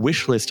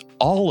wishlist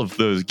all of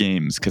those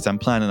games because I'm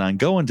planning on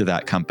going to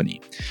that company.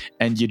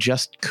 And you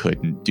just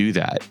couldn't do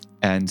that.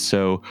 And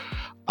so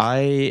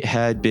I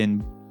had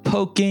been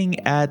poking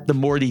at the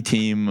Morty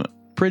team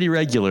pretty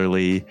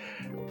regularly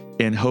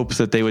in hopes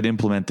that they would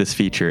implement this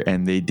feature,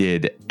 and they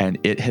did. And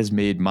it has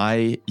made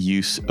my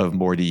use of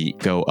Morty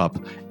go up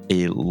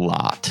a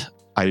lot.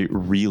 I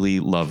really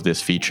love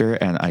this feature,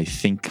 and I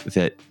think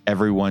that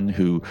everyone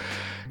who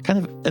kind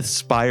of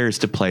aspires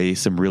to play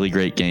some really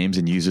great games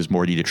and uses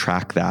Morty to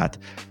track that,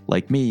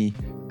 like me,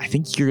 I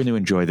think you're going to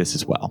enjoy this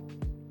as well.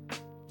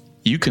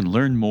 You can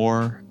learn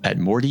more at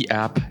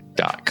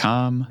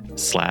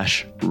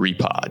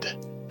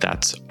mortyapp.com/repod.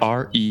 That's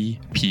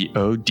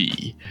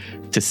REPOD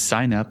to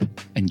sign up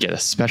and get a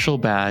special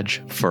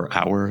badge for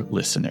our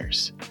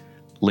listeners.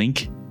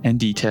 Link and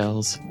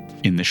details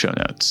in the show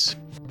notes.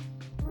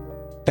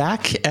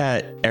 Back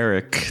at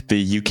ERIC,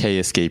 the UK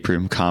Escape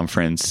Room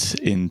Conference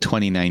in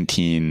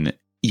 2019,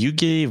 you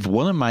gave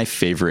one of my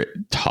favorite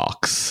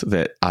talks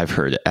that I've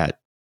heard at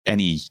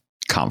any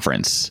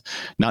conference,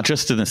 not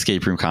just an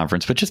escape room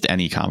conference, but just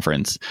any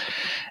conference.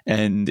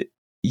 And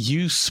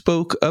you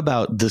spoke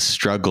about the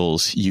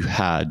struggles you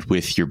had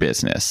with your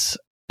business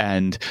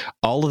and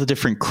all of the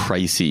different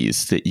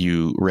crises that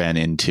you ran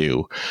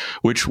into,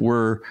 which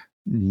were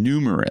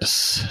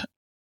numerous.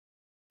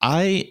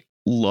 I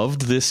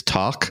loved this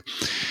talk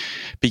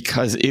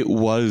because it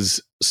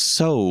was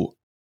so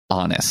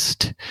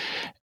honest.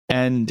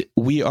 And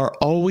we are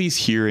always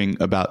hearing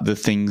about the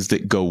things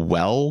that go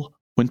well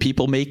when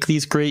people make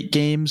these great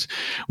games.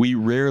 We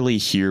rarely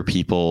hear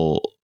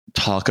people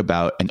talk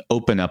about and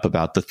open up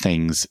about the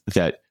things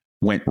that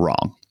went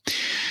wrong.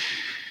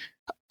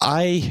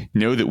 I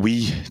know that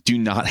we do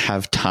not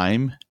have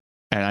time,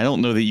 and I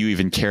don't know that you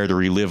even care to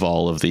relive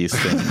all of these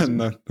things.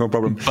 No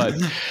problem. But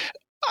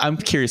I'm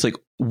curious, like,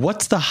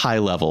 what's the high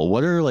level?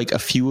 What are like a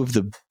few of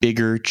the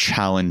bigger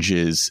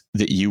challenges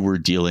that you were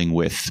dealing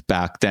with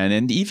back then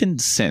and even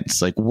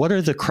since? Like, what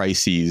are the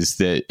crises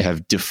that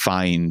have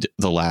defined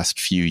the last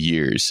few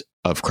years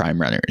of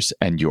Crime Runners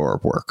and your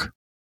work?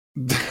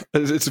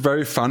 It's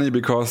very funny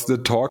because the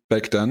talk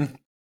back then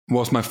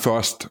was my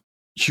first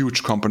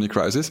huge company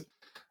crisis.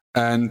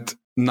 And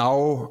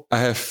now I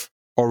have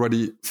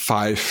already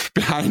 5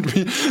 behind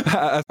me.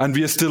 And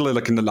we are still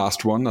like in the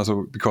last one,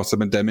 also because the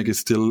pandemic is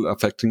still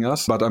affecting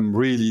us. But I'm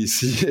really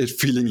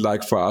feeling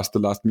like for us the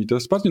last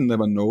meters. But you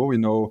never know.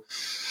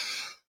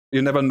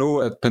 You never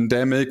know a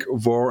pandemic,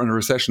 war, and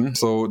recession.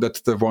 So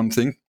that's the one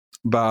thing.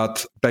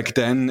 But back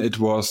then it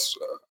was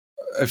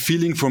a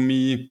feeling for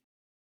me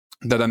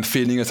that I'm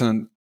failing as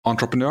an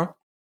entrepreneur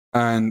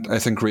and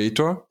as a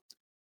creator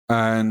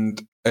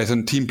and as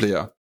a team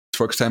player.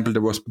 For example,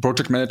 there was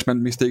project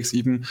management mistakes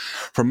even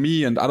from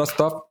me and other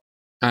stuff.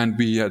 And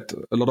we had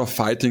a lot of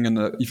fighting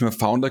and even a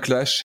founder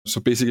clash.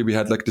 So basically we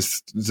had like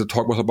the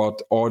talk was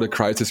about all the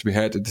crises we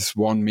had in this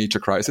one major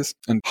crisis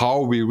and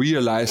how we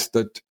realized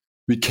that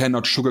we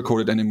cannot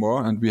sugarcoat it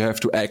anymore and we have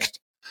to act.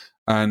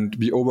 And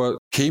we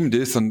overcame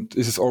this. And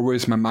this is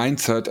always my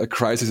mindset. A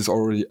crisis is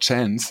already a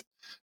chance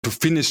to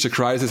finish the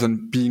crisis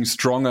and being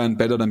stronger and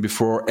better than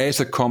before as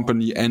a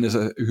company and as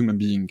a human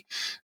being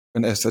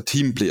and as a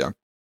team player.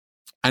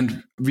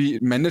 And we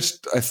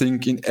managed, I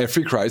think, in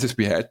every crisis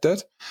we had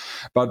that.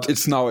 But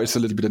it's a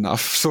little bit enough.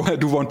 So I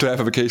do want to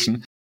have a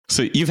vacation.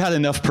 So you've had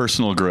enough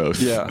personal growth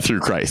through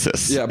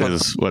crisis,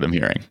 is what I'm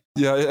hearing.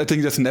 Yeah, I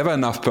think there's never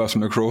enough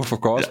personal growth, of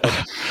course.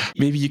 Yeah.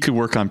 Maybe you could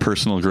work on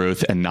personal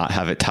growth and not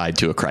have it tied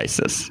to a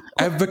crisis.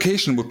 A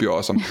vacation would be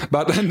awesome.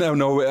 But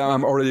no,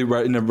 I'm already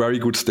in a very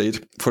good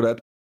state for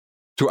that.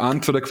 To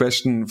answer the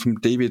question from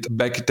David,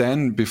 back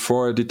then,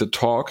 before I did the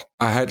talk,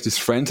 I had these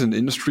friends in the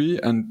industry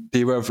and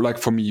they were like,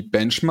 for me,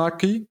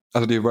 benchmarky.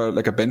 Also they were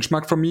like a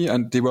benchmark for me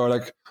and they were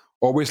like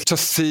always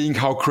just saying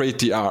how great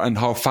they are and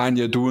how fine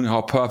they're doing,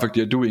 how perfect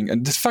they're doing.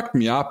 And this fucked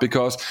me up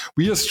because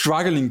we are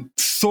struggling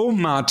so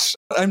much.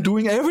 I'm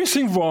doing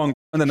everything wrong.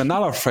 And then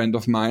another friend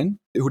of mine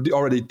who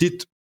already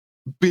did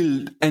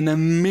build an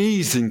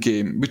amazing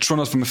game, which one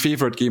was my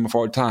favorite game of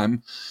all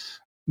time.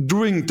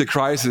 During the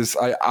crisis,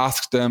 I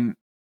asked them,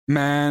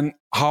 man,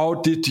 how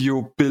did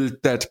you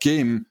build that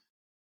game?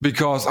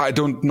 Because I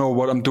don't know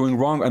what I'm doing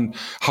wrong. And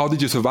how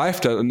did you survive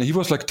that? And he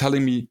was like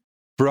telling me,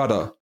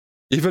 brother,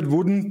 if it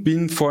wouldn't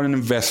been for an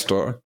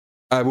investor,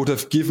 I would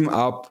have given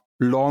up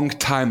long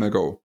time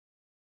ago.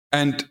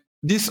 And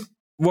this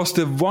was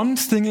the one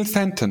single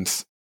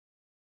sentence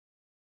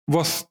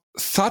was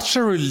such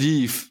a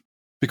relief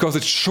because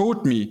it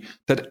showed me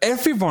that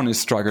everyone is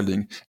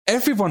struggling.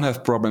 Everyone has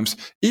problems.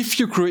 If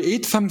you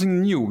create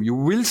something new, you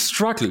will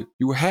struggle.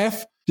 You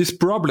have these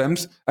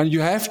problems and you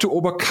have to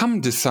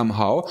overcome this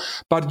somehow,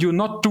 but you're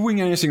not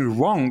doing anything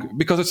wrong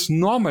because it's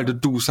normal to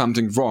do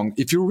something wrong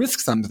if you risk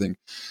something.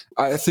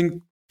 I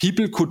think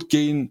people could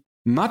gain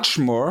much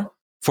more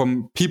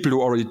from people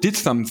who already did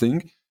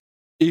something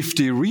if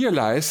they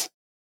realize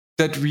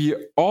that we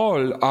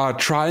all are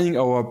trying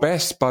our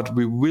best, but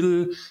we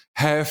will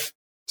have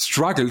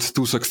struggles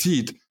to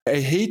succeed. I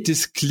hate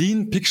this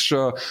clean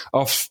picture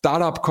of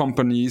startup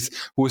companies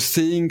who are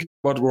saying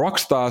what rock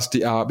stars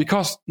they are,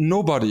 because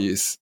nobody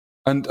is.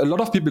 And a lot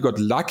of people got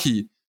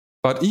lucky,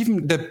 but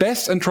even the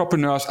best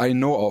entrepreneurs I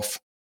know of,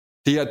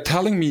 they are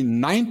telling me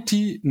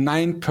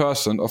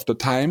 99% of the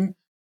time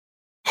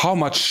how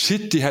much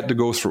shit they had to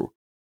go through.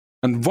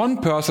 And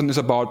 1% is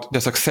about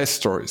their success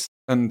stories.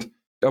 And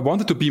I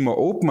wanted to be more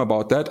open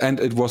about that. And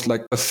it was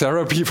like a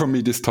therapy for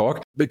me, this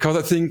talk, because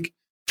I think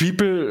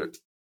people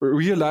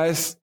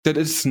realize that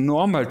it's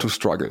normal to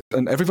struggle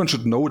and everyone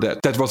should know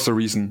that. That was the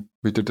reason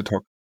we did the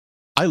talk.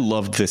 I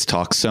loved this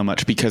talk so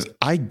much because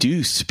I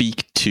do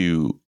speak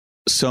to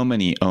so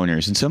many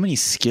owners and so many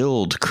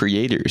skilled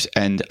creators,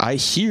 and I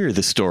hear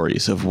the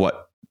stories of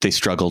what they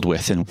struggled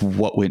with and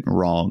what went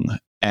wrong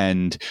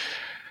and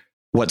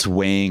what's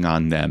weighing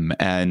on them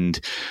and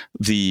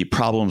the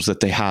problems that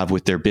they have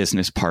with their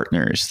business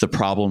partners, the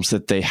problems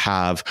that they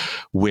have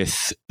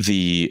with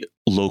the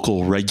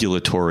local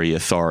regulatory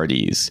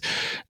authorities.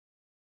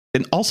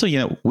 And also,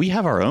 we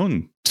have our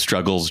own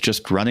struggles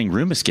just running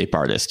Room Escape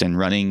Artist and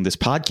running this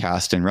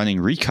podcast and running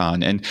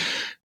Recon. And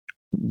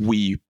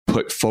we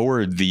put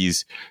forward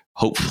these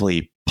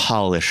hopefully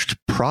polished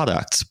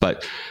products,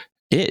 but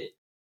it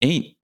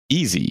ain't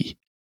easy.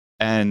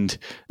 And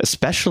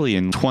especially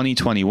in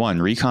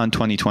 2021, Recon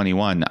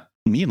 2021,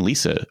 me and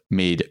Lisa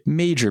made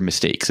major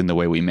mistakes in the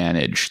way we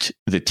managed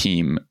the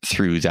team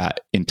through that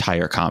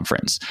entire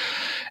conference.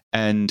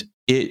 And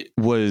it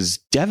was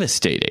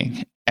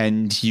devastating.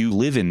 and you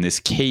live in this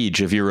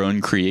cage of your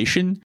own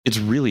creation, it's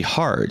really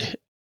hard.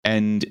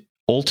 And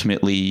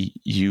ultimately,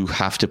 you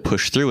have to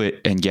push through it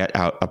and get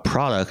out a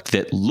product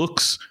that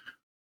looks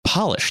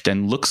polished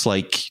and looks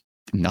like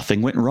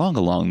nothing went wrong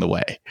along the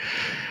way.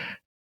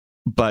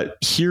 But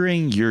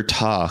hearing your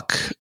talk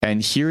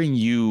and hearing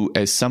you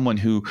as someone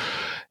who,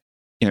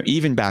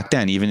 even back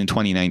then, even in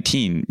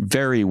 2019,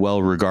 very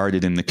well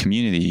regarded in the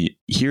community,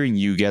 hearing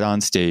you get on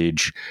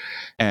stage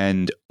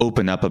and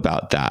open up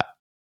about that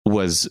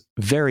was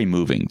very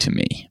moving to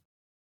me.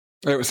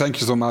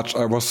 Thank you so much.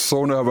 I was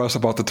so nervous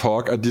about the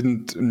talk. I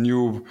didn't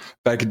knew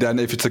back then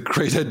if it's a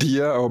great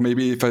idea or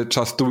maybe if I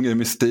just doing a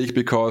mistake,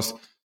 because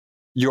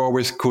you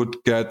always could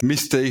get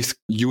mistakes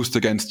used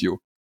against you.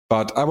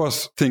 But I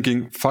was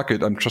thinking, fuck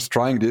it, I'm just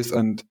trying this.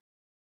 And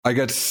I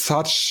get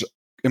such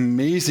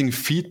amazing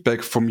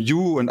feedback from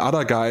you and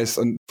other guys.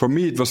 And for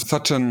me, it was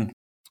such a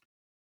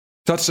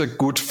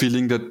good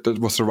feeling that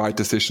was the right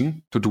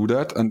decision to do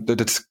that. And that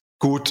it's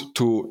good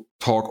to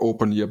talk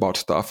openly about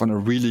stuff, and I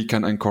really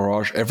can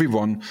encourage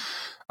everyone.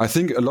 I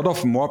think a lot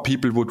of more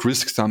people would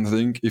risk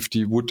something if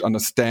they would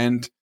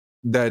understand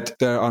that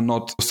there are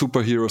not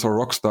superheroes or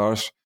rock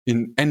stars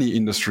in any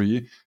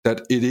industry,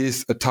 that it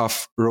is a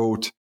tough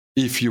road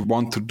if you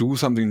want to do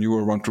something new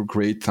or want to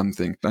create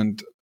something,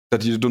 and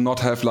that you do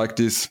not have like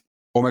this,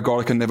 oh my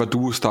God, I can never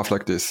do stuff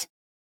like this.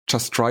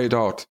 Just try it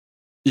out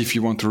if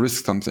you want to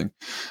risk something.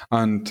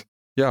 And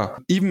yeah,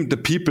 even the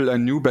people I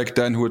knew back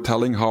then who were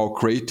telling how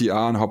great they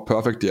are and how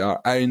perfect they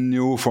are, I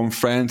knew from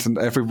friends and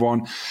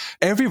everyone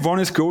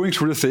is going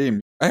through the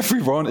same.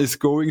 Everyone is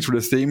going through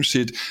the same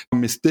shit.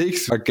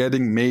 Mistakes are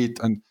getting made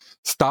and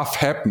stuff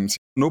happens.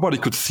 Nobody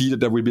could see that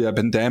there will be a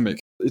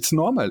pandemic. It's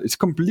normal. It's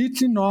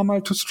completely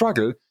normal to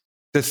struggle.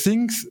 The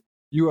things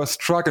you are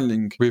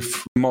struggling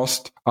with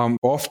most are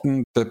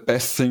often the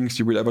best things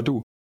you will ever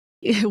do.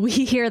 We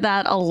hear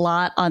that a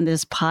lot on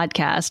this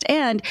podcast.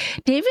 And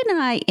David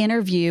and I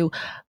interview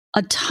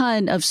a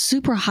ton of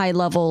super high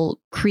level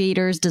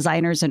creators,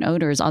 designers, and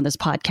owners on this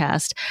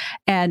podcast.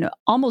 And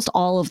almost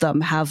all of them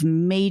have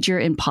major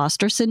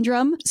imposter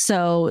syndrome.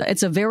 So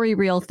it's a very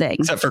real thing.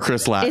 Except for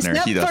Chris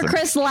Latner. Except for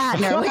Chris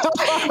Latner.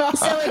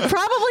 So it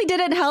probably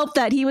didn't help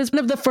that he was one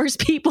of the first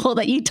people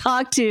that you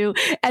talked to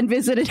and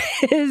visited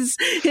his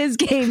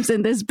games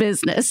in this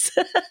business.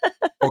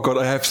 Oh God,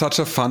 I have such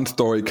a fun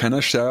story. Can I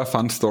share a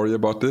fun story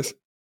about this?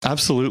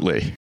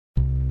 Absolutely.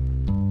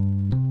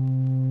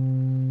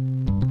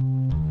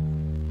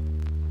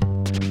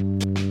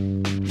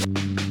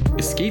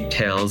 Escape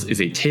Tales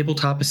is a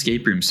tabletop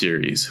escape room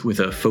series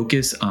with a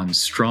focus on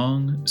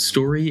strong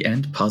story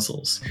and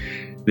puzzles.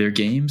 Their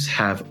games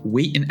have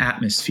weight and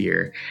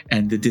atmosphere,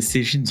 and the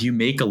decisions you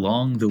make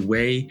along the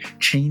way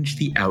change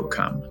the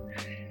outcome.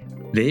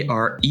 They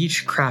are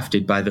each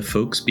crafted by the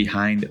folks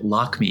behind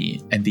Lock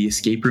Me and the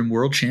Escape Room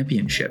World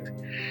Championship.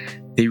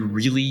 They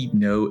really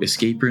know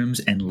escape rooms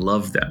and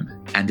love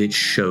them, and it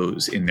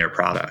shows in their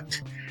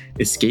product.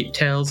 Escape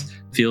Tales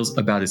feels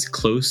about as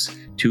close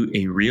to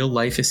a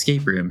real-life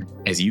escape room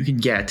as you can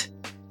get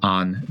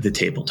on the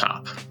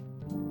tabletop.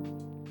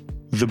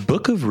 The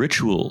Book of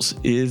Rituals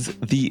is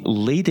the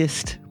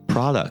latest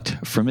product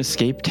from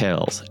Escape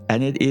Tales,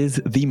 and it is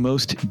the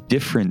most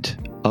different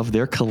of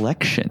their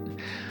collection.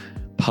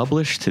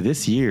 Published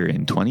this year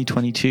in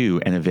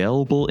 2022 and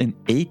available in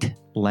 8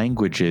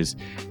 languages,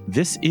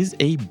 this is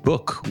a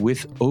book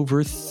with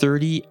over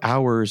 30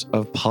 hours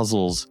of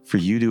puzzles for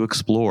you to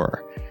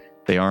explore.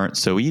 They aren't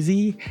so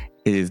easy.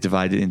 It is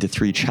divided into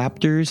 3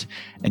 chapters,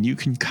 and you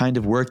can kind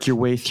of work your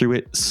way through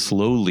it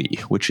slowly,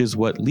 which is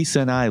what Lisa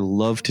and I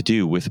love to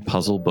do with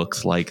puzzle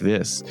books like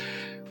this.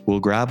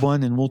 We'll grab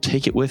one and we'll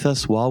take it with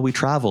us while we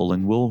travel,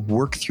 and we'll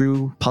work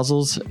through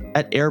puzzles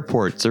at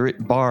airports or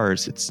at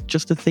bars. It's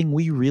just a thing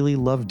we really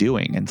love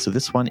doing. And so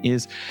this one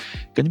is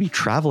going to be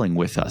traveling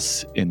with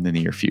us in the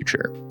near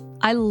future.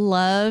 I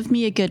love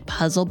me a good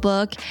puzzle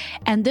book.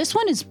 And this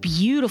one is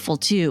beautiful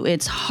too.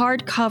 It's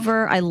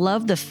hardcover. I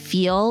love the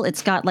feel.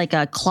 It's got like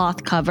a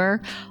cloth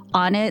cover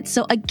on it.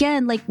 So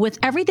again, like with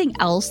everything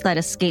else that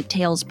Escape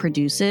Tales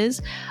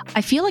produces,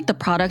 I feel like the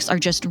products are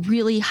just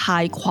really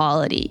high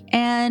quality.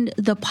 And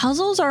the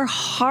puzzles are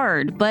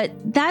hard, but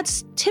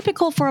that's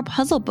typical for a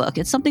puzzle book.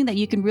 It's something that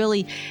you can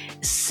really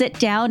sit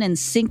down and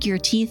sink your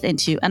teeth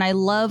into. And I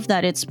love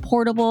that it's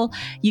portable.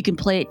 You can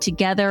play it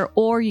together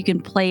or you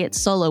can play it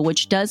solo,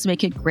 which does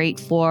make it great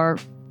for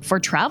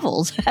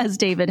travels, as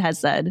David has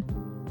said.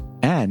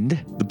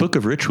 And the Book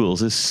of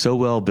Rituals is so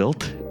well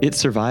built, it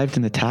survived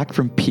an attack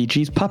from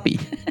PG's puppy.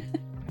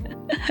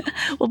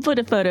 We'll put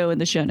a photo in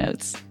the show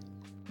notes.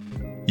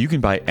 You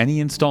can buy any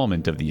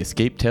installment of the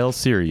Escape Tales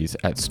series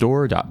at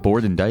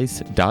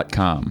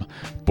store.boardanddice.com.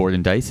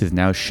 Board & Dice is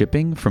now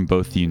shipping from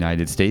both the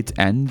United States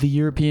and the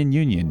European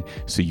Union,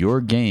 so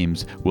your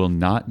games will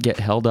not get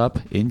held up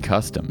in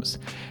customs.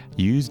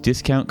 Use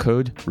discount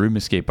code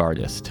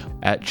RoomEscapeArtist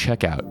at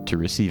checkout to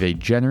receive a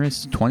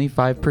generous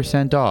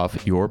 25%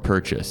 off your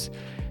purchase.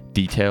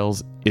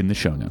 Details in the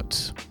show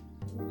notes.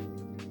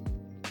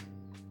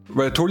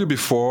 Well, I told you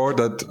before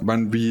that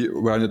when we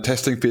were in the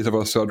testing phase of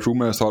our third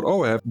room, I thought,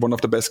 I have one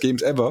of the best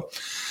games ever.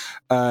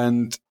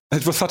 And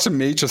it was such a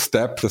major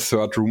step, the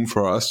third room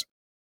for us.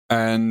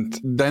 And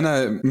then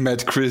I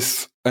met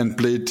Chris and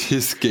played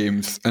his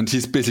games. And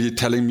he's basically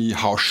telling me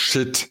how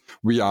shit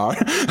we are.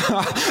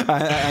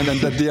 and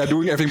that they are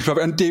doing everything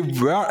perfect. And they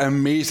were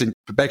amazing.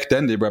 Back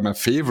then, they were my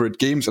favorite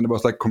games. And I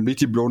was like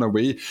completely blown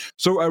away.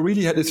 So I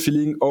really had this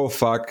feeling, oh,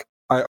 fuck.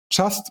 I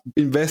just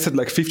invested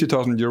like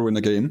 50,000 euro in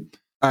a game.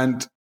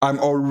 And I'm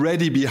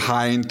already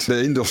behind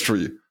the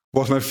industry,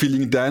 was my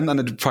feeling then, and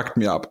it fucked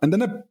me up. And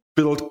then I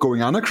built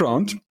Going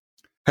Underground,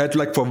 had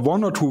like for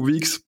 1 or 2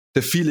 weeks,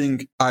 the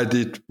feeling I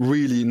did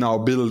really now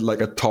build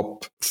like a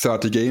top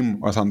 30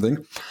 game or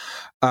something.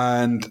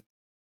 And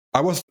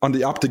I was on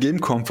the Up the Game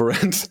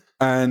conference,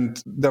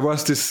 and there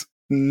was this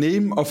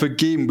name of a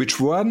game which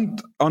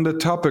wasn't on the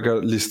topical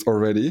list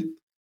already,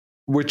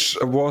 which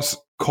was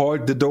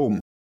called The Dome.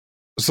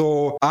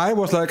 So I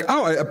was like,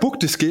 I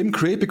booked this game,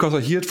 great, because I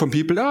heard from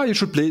people, you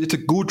should play it, it's a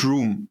good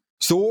room.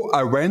 So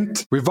I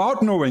went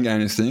without knowing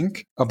anything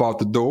about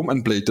The Dome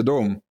and played The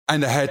Dome.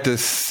 And I had the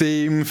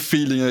same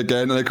feeling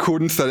again, and I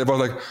couldn't say it. I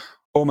was like,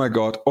 oh my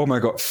God,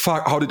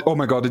 fuck,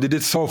 they did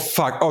it so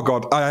fuck, oh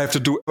God, I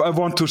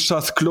want to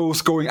just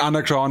close Going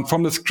Underground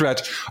from the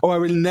scratch. I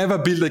will never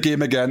build a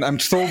game again. I'm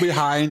so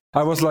behind.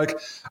 I was like,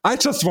 I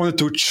just wanted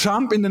to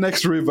jump in the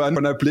next river. And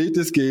when I played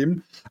this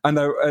game, and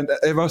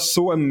it was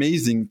so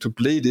amazing to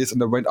play this,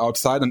 and I went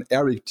outside, and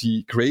Eric,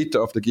 the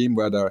creator of the game,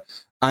 were there.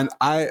 And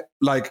I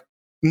like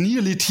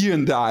nearly tear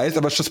in the eyes. I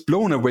was just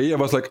blown away. I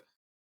was like,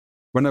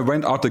 when I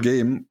went out the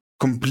game,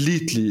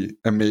 completely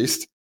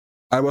amazed.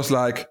 I was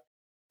like,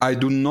 I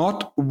do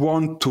not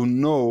want to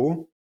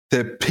know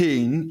the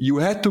pain you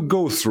had to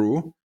go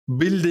through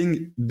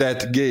building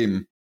that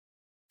game.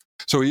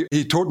 So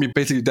he told me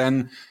basically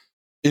then,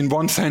 in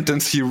one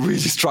sentence, he really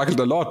struggled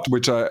a lot,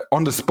 which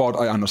on the spot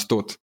I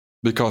understood,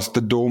 because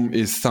The Dome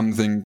is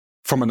something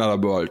from another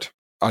world.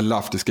 I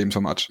love this game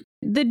so much.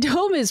 The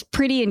Dome is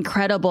pretty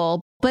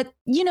incredible, but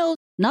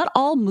not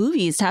all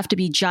movies have to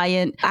be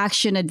giant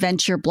action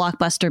adventure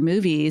blockbuster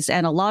movies.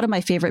 And a lot of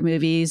my favorite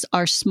movies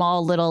are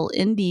small little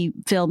indie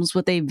films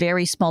with a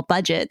very small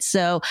budget.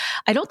 So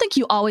I don't think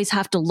you always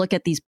have to look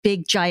at these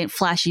big, giant,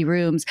 flashy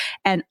rooms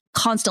and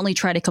constantly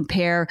try to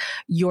compare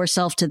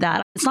yourself to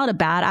that. It's not a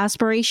bad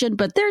aspiration,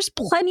 but there's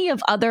plenty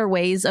of other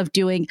ways of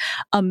doing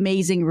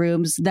amazing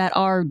rooms that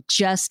are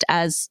just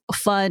as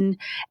fun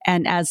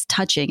and as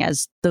touching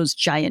as those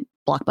giant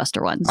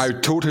blockbuster ones. I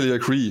totally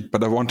agree,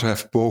 but I want to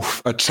have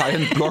both a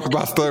giant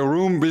blockbuster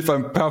room with a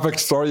perfect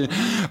story.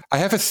 I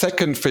have a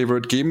second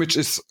favorite game, which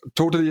is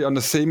totally on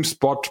the same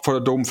spot for The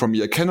Dome for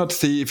me. I cannot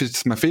say if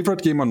it's my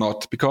favorite game or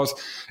not, because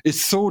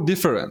it's so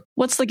different.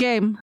 What's the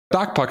game?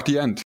 Dark Park: The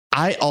End.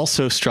 I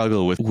also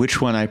struggle with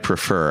which one I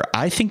prefer.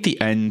 I think The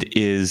End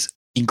is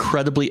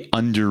incredibly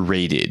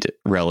underrated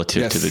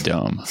relative to The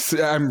Dome.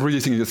 I'm really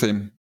thinking the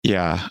same.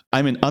 Yeah,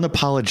 I'm an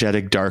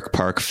unapologetic Dark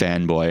Park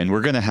fanboy, and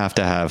we're going to have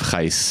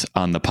Gijs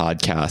on the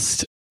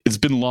podcast. It's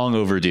been long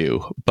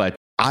overdue, but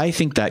I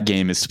think that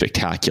game is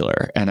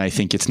spectacular, and I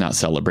think it's not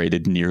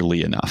celebrated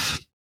nearly enough.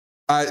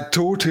 I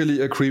totally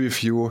agree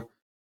with you,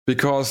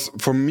 because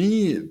for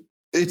me,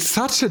 it's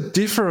such a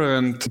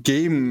different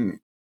game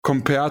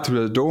compared to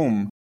The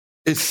Dome.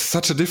 It's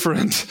such a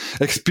different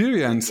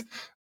experience.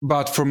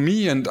 But for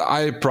me, and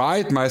I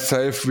pride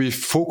myself with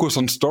focus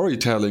on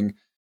storytelling,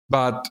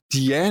 but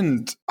The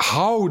End,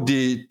 how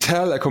they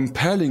tell a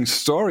compelling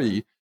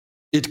story,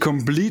 it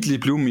completely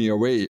blew me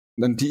away.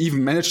 And they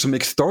even managed to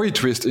make story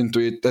twist into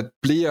it that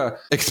player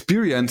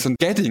experience and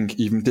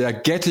they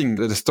are getting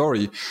the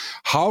story.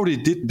 How they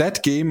did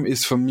that game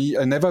is, for me,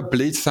 I never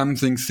played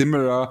something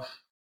similar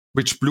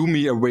which blew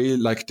me away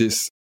like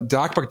this.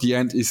 Dark Park: The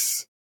End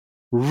is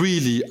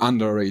really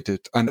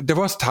underrated. And there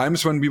was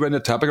times when we were in the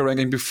topical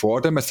ranking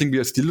before them. I think we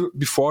are still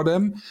before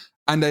them.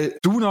 And I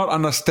do not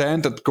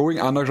understand that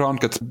Going Underground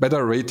gets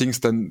better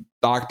ratings than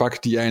Dark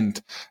Park: The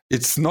End.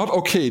 It's not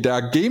okay. There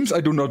are games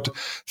I do not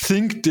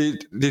think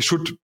they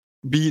should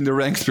be in the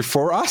ranks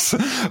before us,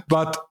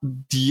 but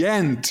The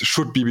End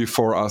should be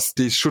before us.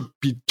 They should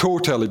be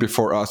totally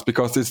before us,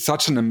 because it's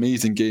such an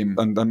amazing game.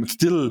 And I'm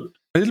still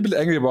a little bit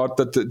angry about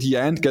that The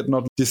End get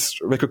not this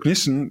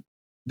recognition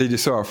they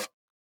deserve.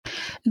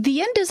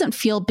 The End doesn't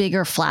feel big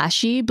or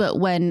flashy, but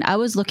when I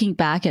was looking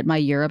back at my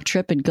Europe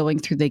trip and going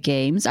through the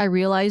games, I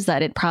realized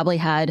that it probably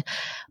had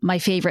my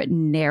favorite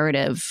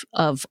narrative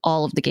of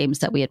all of the games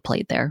that we had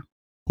played there.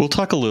 We'll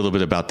talk a little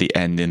bit about The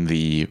End in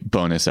the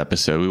bonus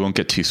episode. We won't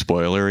get too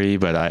spoilery,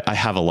 but I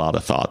have a lot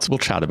of thoughts. We'll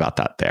chat about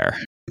that there.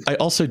 I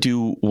also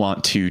do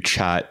want to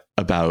chat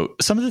about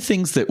some of the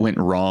things that went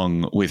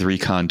wrong with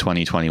Recon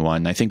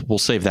 2021. I think we'll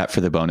save that for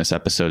the bonus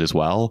episode as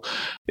well.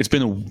 It's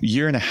been a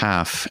year and a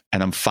half,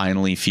 and I'm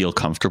finally feel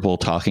comfortable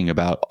talking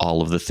about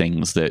all of the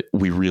things that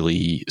we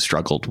really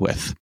struggled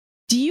with.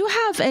 Do you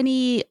have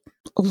any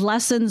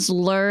lessons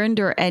learned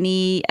or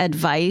any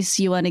advice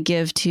you want to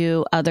give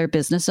to other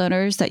business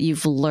owners that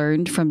you've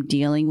learned from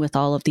dealing with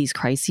all of these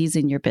crises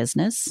in your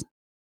business?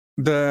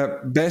 The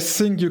best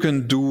thing you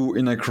can do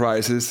in a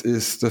crisis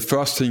is the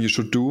first thing you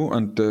should do,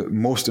 and the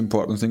most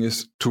important thing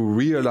is to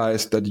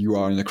realize that you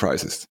are in a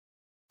crisis,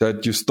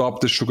 that you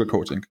stop the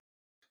sugarcoating.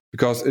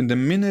 Because in the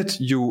minute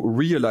you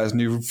realize and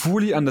you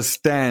fully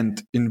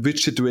understand in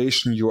which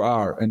situation you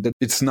are and that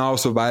it's now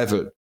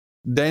survival,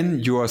 then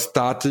you are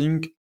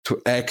starting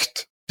to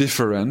act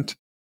different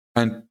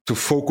and to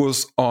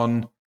focus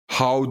on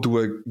how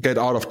do I get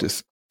out of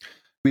this.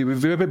 We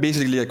were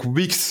basically like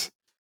weeks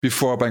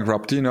before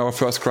bankruptcy in our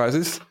first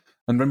crisis.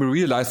 And when we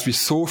realized we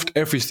solved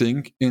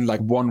everything in like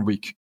 1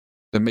 week,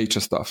 the major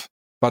stuff.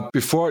 But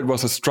before it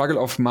was a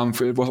struggle of months.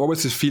 It was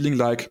always a feeling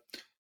like,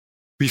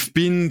 we've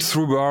been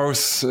through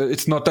worse,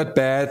 it's not that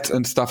bad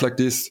and stuff like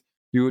this.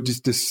 You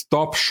just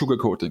stop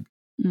sugarcoating.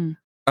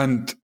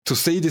 And to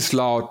say this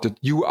loud that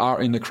you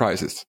are in a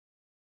crisis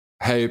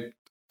helped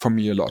for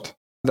me a lot.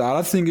 The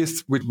other thing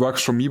is, which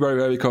works for me very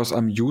well because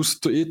I'm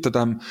used to it, that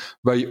I'm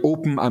very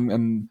open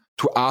I'm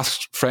to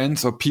ask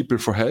friends or people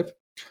for help.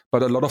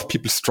 But a lot of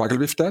people struggle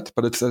with that.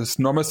 But it's a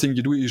normal thing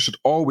you do. You should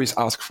always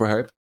ask for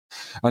help.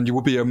 And you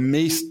will be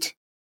amazed.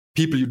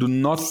 People you do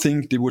not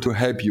think they would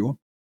help you.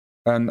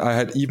 And I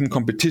had even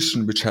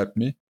competition which helped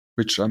me,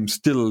 which I'm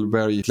still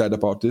very glad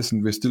about this.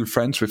 And we're still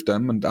friends with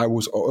them. And I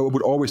would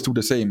always do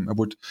the same.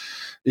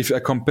 If a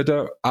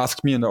competitor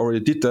asked me and I already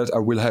did that, I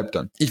will help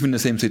them, even in the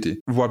same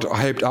city. What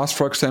helped us,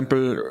 for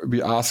example,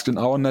 we asked in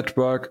our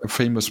network a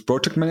famous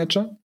project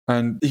manager.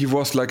 And he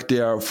was like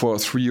there for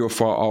 3 or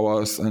 4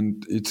 hours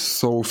and it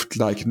solved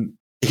like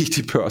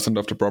 80%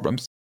 of the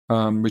problems.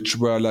 Which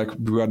were like,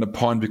 we were at a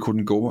point we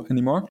couldn't go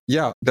anymore.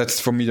 Yeah, that's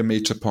for me the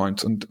major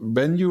point. And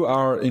when you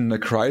are in a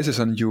crisis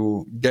and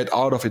you get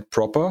out of it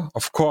proper,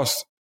 of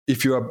course,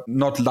 if you are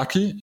not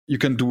lucky, you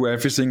can do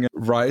everything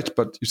right,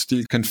 but you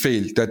still can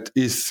fail. That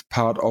is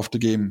part of the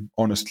game,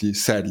 honestly,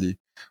 sadly,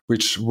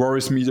 which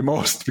worries me the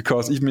most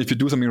because even if you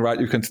do something right,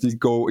 you can still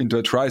go into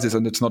a crisis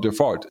and it's not your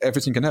fault.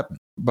 Everything can happen.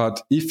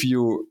 But if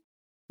you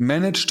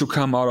manage to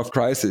come out of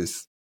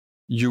crisis,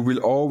 you will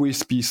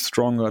always be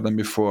stronger than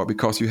before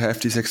because you have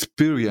this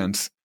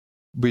experience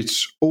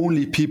which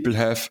only people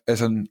have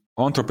as an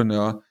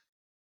entrepreneur,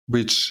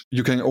 which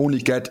you can only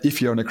get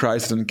if you're in a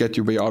crisis and get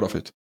your way out of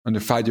it and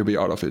you fight your way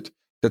out of it.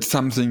 That's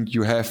something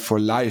you have for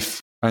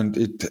life and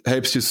it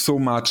helps you so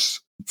much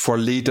for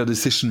later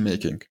decision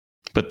making.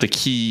 But the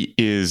key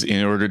is,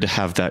 in order to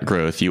have that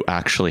growth, you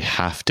actually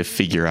have to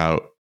figure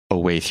out a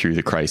way through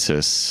the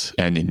crisis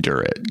and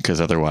endure it,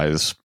 because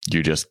otherwise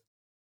you just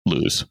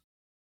lose.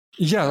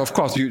 Yeah, of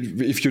course.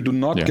 If you do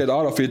not get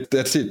out of it,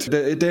 that's it.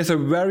 There's a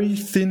very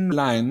thin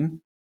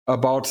line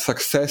about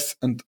success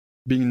and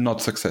being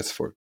not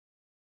successful.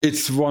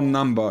 It's one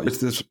number. It's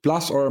this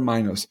plus or a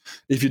minus.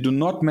 If you do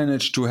not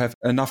manage to have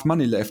enough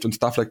money left and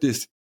stuff like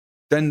this,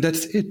 then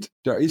that's it.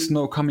 There is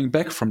no coming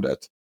back from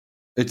that.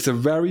 It's a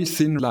very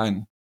thin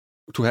line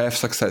to have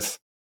success.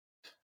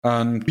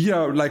 And we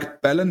are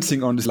like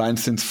balancing on this line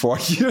since 4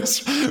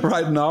 years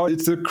right now.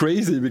 It's so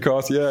crazy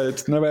because,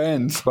 it never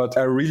ends. But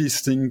I really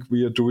think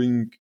we are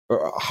doing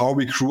how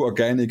we grew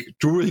organic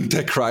during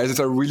the crisis.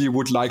 I really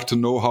would like to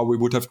know how we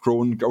would have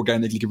grown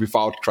organically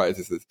without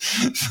crises.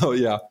 So,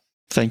 yeah.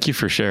 Thank you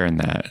for sharing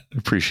that.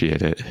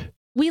 Appreciate it.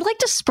 We like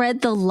to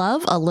spread the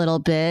love a little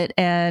bit.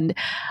 And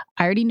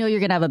I already know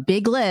you're going to have a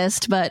big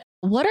list, but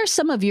what are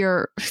some of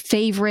your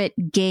favorite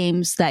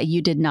games that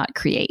you did not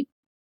create?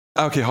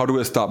 Okay, how do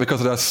I start?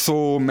 Because there are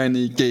so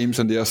many games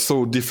and they are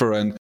so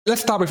different.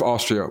 Let's start with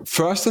Austria.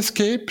 First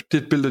Escape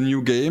did build a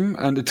new game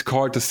and it's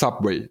called the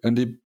Subway. And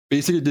they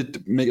basically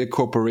did make a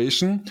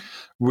cooperation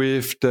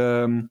with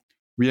the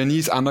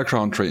Viennese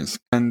underground trains.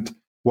 And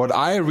what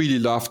I really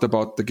loved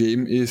about the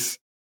game is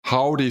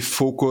how they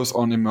focus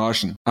on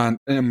immersion. And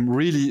I'm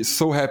really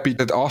so happy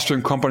that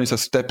Austrian companies are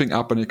stepping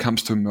up when it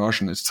comes to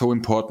immersion. It's so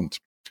important.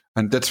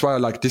 And that's why I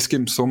like this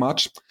game so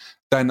much.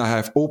 Then I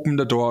have Open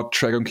the Door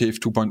Dragon Cave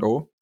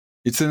 2.0.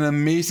 It's an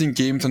amazing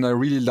game, and I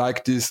really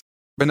like this.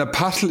 When a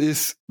puzzle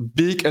is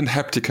big and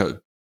haptical,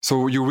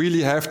 so you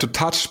really have to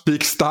touch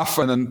big stuff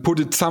and then put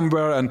it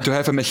somewhere and to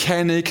have a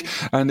mechanic,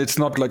 and it's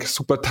not like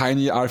super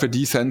tiny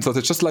RFID sensors.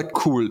 It's just like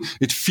cool.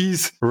 It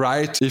feels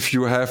right if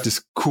you have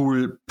these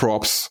cool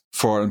props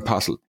for a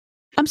puzzle.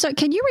 I'm sorry,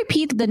 can you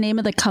repeat the name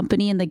of the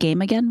company in the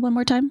game again one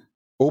more time?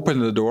 Open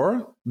the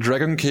Door,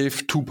 Dragon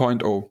Cave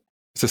 2.0.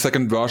 It's the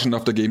second version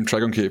of the game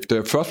Dragon Cave.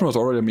 The first one was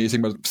already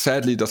amazing, but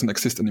sadly it doesn't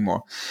exist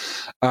anymore.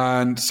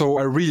 And so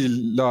I really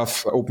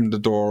love Open the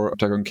Door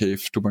Dragon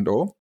Cave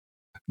 2.0.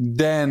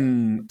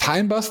 Then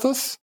Time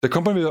Busters, the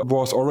company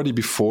was already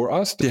before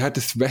us. They had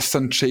this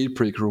Western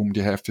jailbreak room.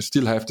 They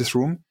still have this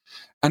room.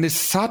 And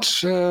it's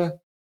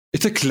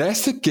it's a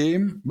classic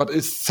game, but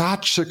it's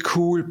such a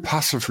cool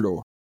puzzle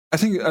flow. I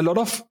think a lot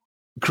of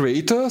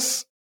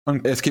creators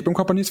and escape room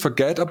companies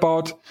forget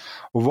about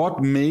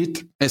what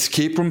made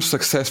escape rooms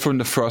successful in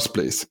the first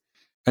place.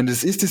 And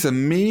this is this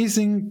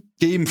amazing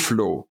game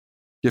flow.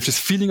 You have this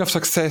feeling of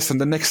success and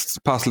the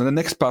next puzzle and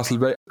the next puzzle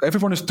where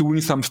everyone is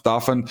doing some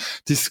stuff and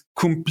these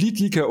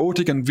completely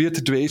chaotic and weird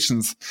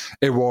situations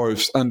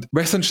evolves. And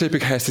Western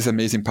jailbreak has this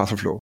amazing puzzle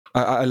flow.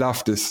 I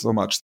love this so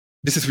much.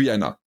 This is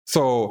Vienna.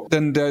 So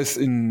then there's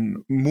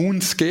in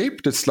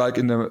Moonscape, that's like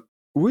in a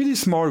really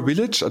small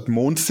village at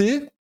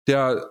Mondsee. There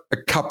are a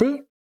couple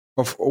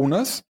of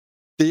owners.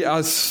 They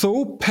are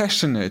so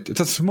passionate. It's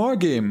a small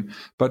game,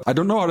 but I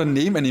don't know how to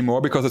name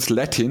anymore because it's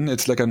Latin.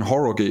 It's like a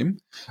horror game,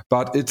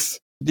 but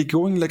they're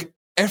going like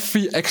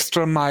every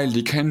extra mile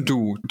they can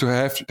do to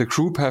have the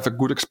group have a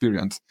good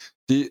experience.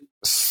 They're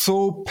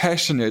so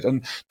passionate,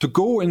 and to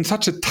go in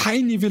such a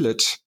tiny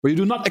village where you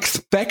do not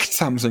expect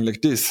something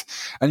like this,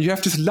 and you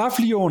have these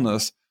lovely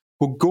owners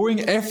who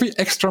going every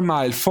extra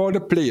mile for the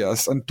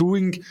players and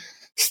doing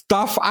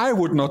stuff I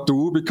would not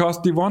do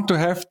because they want to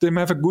have them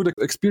have a good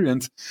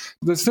experience.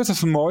 There's just a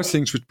small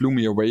things which blew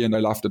me away, and I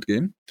loved that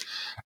game.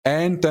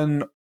 And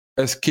then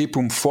Escape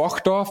Room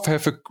Forchdorf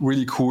have a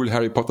really cool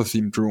Harry Potter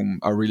themed room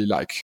I really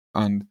like.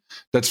 And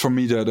that's for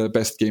me the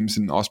best games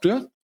in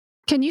Austria.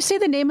 Can you say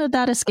the name of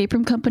that escape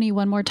room company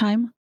one more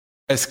time?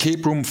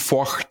 Escape Room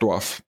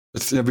Forchdorf.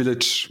 It's a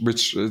village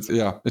which is,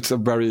 it's a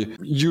very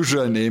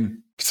usual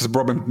name. It's a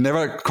problem.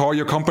 Never call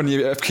your company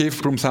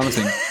Escape Room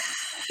something.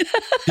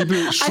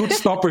 People should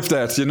stop with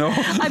that, you know?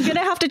 I'm going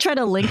to have to try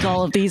to link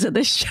all of these in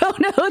the show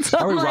notes.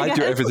 I will write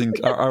you everything.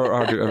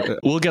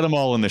 We'll get them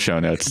all in the show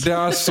notes. There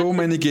are so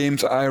many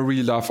games I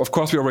really love. Of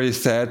course, we already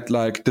said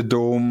like The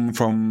Dome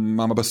from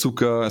Mama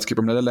Bazooka, Escape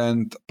from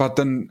Netherlands, but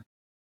then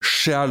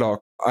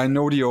Sherlock. I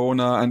know the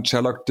owner, and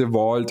Sherlock The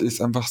Vault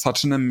is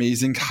such an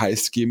amazing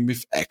heist game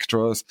with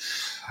actors.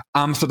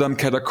 Amsterdam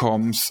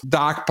Catacombs,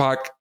 Dark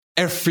Park,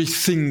 every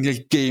single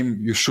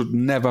game you should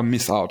never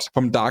miss out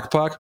from Dark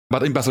Park.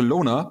 But in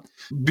Barcelona,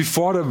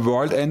 before the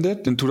world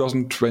ended in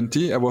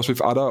 2020, I was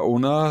with other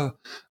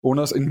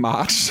owners in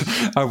March.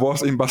 I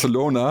was in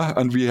Barcelona,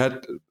 and we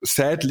had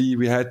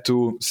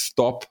to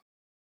stop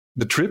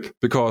the trip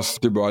because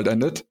the world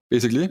ended,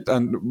 basically.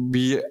 And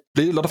we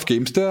played a lot of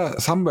games there.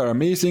 Some were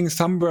amazing,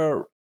 some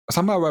were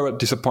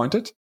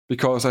disappointed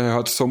because I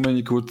heard so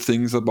many good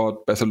things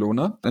about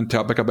Barcelona and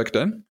Terpeka back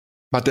then.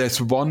 But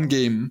there's one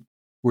game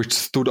which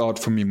stood out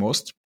for me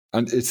most.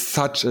 And it's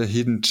such a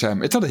hidden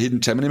gem. It's not a hidden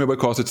gem anymore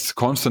because it's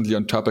constantly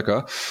on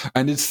Terpeka.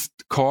 And it's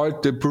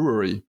called The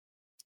Brewery.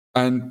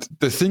 And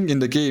the thing in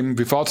the game,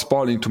 without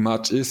spoiling too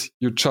much, is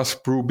you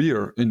just brew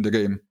beer in the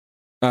game.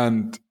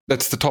 And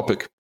that's the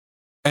topic.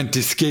 And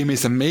this game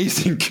is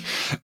amazing.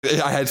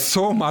 I had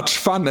so much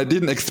fun. I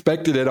didn't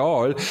expect it at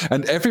all.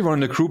 And everyone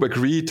in the group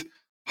agreed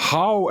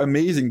how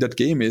amazing that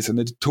game is. And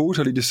it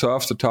totally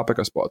deserves the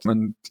Terpeka spot.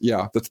 And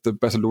yeah, that's the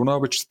Barcelona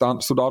which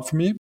stood out for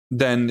me.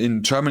 Then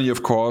in Germany,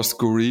 of course,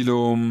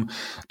 Gorilum,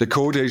 the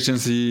Code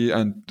Agency,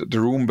 and the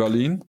Room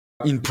Berlin.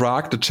 In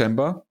Prague, the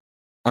Chamber.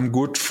 I'm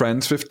good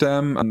friends with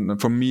them.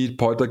 And for me,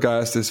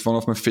 Poltergeist is one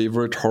of my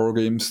favorite horror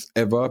games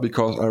ever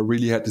because I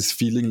really had this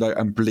feeling like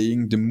I'm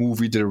playing the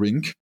movie The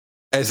Ring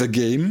as a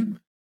game.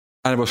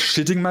 And I was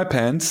shitting my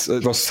pants.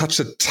 It was such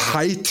a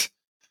tight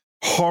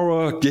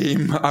horror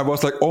game. I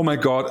was like, oh my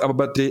God.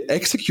 But they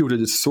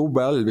executed it so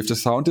well with the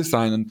sound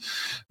design and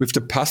with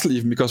the puzzle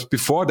even. Because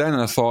before then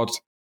I thought,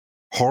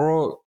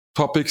 horror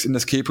topics in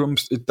escape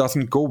rooms, it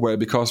doesn't go well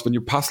because when you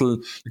puzzle,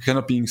 you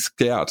cannot be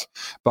scared.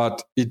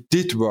 But it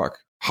did work.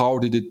 How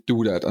did it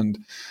do that? And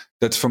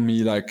that's for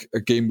me like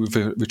a game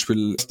which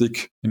will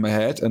stick in my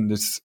head. And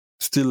it's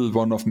still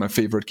one of my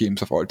favorite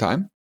games of all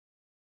time.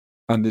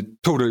 And it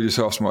totally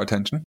deserves more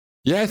attention.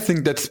 Yeah, I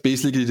think that's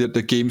basically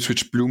the games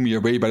which blew me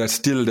away. But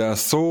there are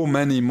so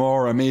many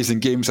more amazing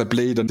games I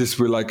played. And this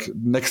will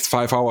next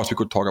 5 hours we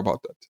could talk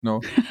about that.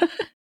 No.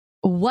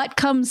 What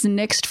comes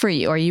next for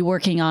you? Are you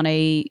working on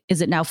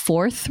is it now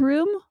 4th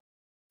room?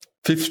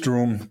 5th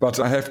room, but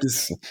I have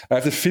the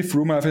 5th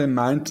room I have in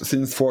mind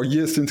since 4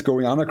 years since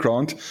going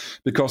underground,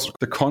 because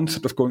the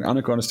concept of going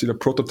underground is still a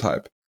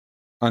prototype.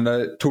 And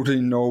I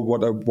totally know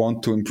what I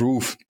want to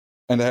improve.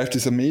 And I have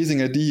this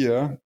amazing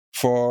idea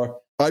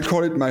I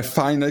call it my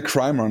final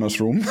Crime Runners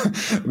room,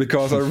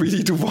 because I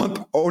really do want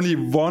only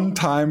one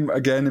time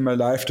again in my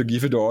life to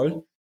give it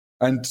all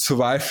and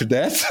survive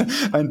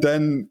that and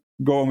then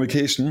go on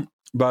vacation.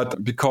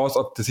 But because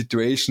of the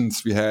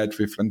situations we had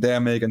with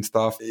pandemic and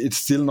stuff, it's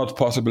still not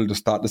possible to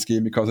start this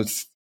game because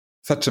it's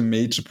such a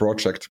major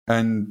project.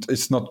 And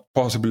it's not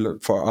possible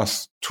for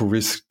us to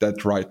risk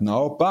that right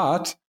now.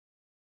 But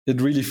it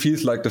really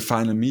feels like the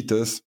final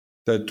meters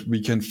that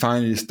we can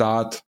finally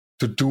start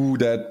to do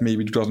that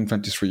maybe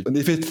 2023. And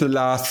if it's the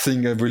last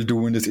thing I will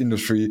do in this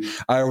industry,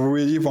 I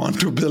really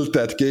want to build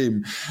that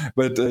game.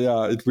 But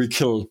it will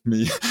kill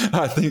me.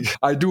 I think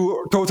I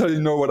do totally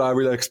know what I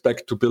will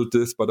expect to build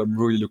this, but I'm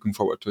really looking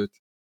forward to it.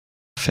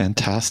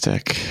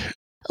 Fantastic.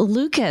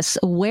 Lucas,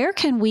 where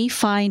can we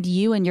find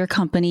you and your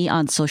company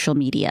on social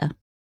media?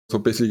 So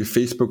basically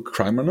Facebook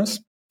Crime Runners,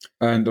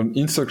 and on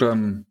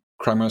Instagram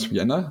Crime Runners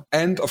Vienna,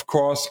 and of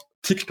course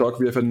TikTok.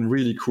 We have a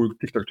really cool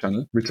TikTok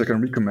channel, which I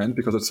can recommend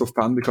because it's so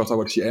fun, because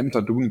our GMs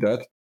are doing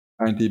that.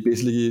 And they're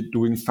basically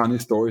doing funny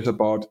stories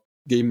about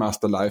game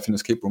master life in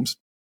escape rooms.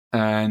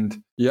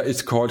 And yeah,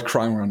 it's called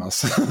Crime Runners.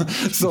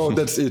 So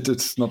that's it.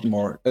 It's not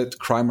more. At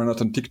Crime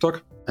Runners on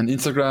TikTok and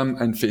Instagram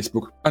and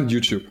Facebook and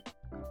YouTube.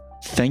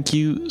 Thank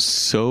you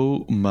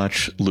so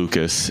much,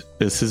 Lucas.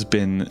 This has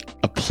been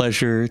a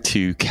pleasure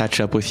to catch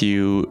up with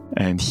you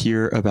and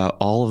hear about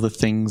all of the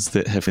things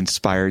that have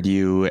inspired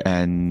you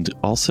and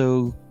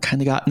also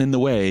kind of gotten in the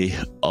way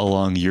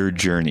along your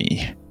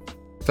journey.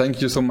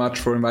 Thank you so much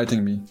for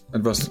inviting me.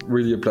 It was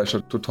really a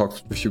pleasure to talk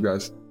with you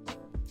guys.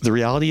 The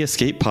Reality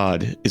Escape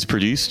Pod is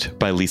produced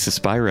by Lisa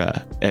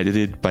Spira,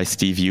 edited by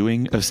Steve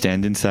Ewing of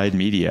Stand Inside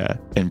Media,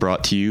 and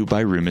brought to you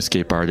by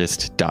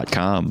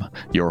RoomEscapeArtist.com,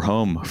 your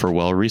home for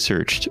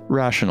well-researched,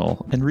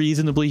 rational, and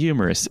reasonably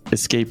humorous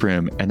escape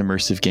room and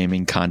immersive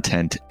gaming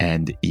content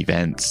and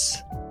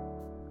events.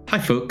 Hi,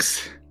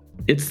 folks.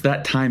 It's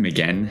that time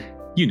again.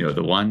 You know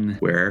the one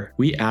where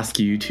we ask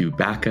you to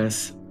back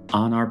us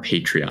on our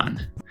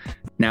Patreon.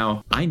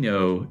 Now, I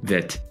know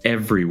that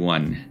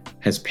everyone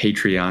has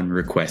Patreon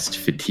request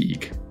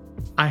fatigue.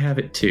 I have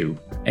it too.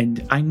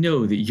 And I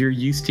know that you're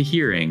used to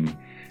hearing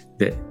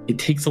that it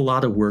takes a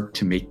lot of work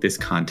to make this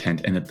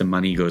content and that the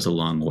money goes a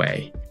long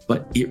way.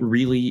 But it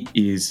really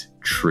is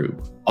true.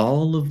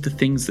 All of the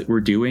things that we're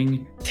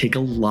doing take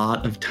a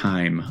lot of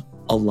time,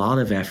 a lot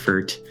of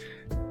effort,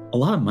 a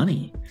lot of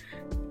money.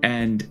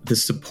 And the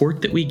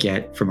support that we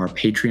get from our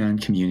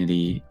Patreon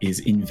community is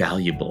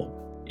invaluable.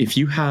 If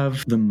you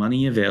have the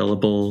money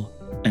available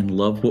and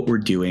love what we're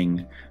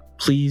doing,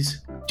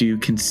 please do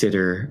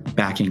consider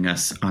backing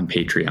us on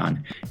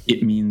Patreon.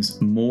 It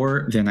means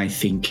more than I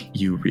think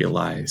you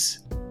realize.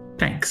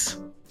 Thanks.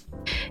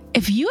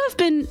 If you have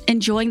been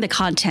enjoying the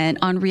content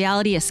on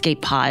Reality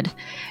Escape Pod,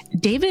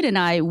 David and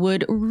I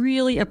would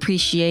really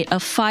appreciate a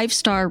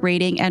 5-star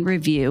rating and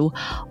review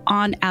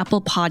on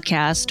Apple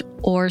Podcast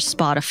or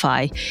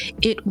Spotify.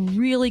 It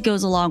really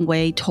goes a long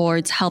way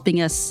towards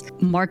helping us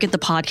market the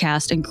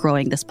podcast and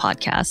growing this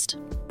podcast.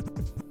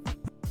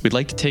 We'd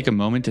like to take a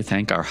moment to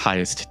thank our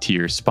highest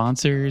tier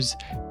sponsors,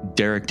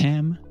 Derek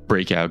Tam,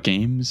 Breakout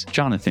Games,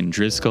 Jonathan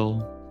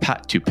Driscoll,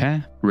 Pat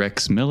Toupin,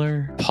 Rex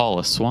Miller,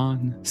 Paula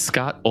Swan,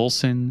 Scott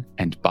Olson,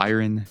 and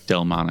Byron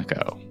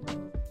Delmonico.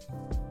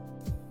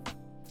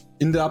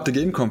 In the Up the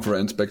Game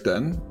conference back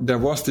then, there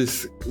was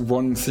this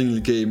one single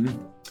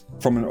game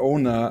from an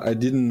owner I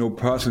didn't know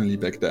personally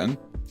back then.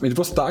 It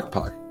was Dark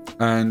Park.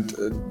 And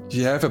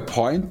you have a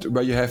point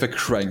where you have a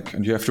crank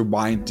and you have to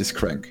wind this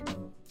crank.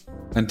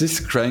 And this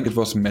crank, it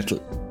was metal.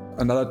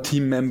 Another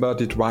team member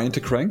did wind the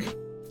crank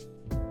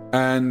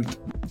and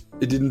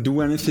it didn't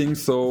do anything.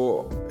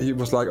 So he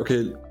was like,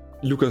 okay,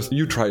 Lucas,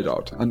 you try it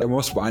out. And I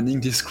was winding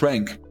this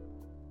crank.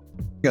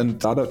 And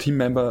the other team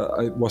member,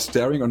 I was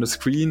staring on the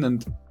screen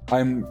and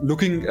I'm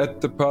looking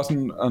at the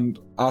person and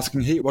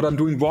asking, hey, what I'm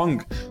doing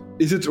wrong?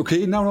 Is it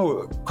okay?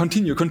 No,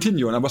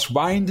 continue. And I was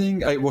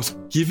winding, I was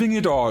giving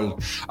it all.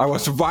 I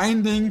was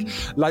winding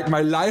like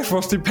my life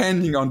was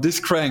depending on this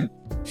crank.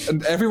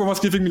 And everyone was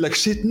giving me like,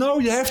 shit, no,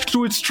 you have to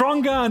do it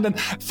stronger and then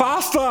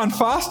faster and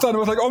faster. And I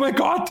was like, oh my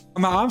God,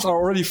 my arms are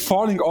already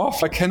falling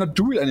off. I cannot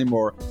do it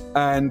anymore.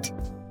 And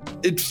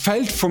it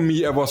felt for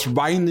me, I was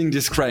winding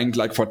this crank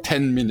like for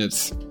 10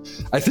 minutes.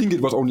 I think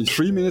it was only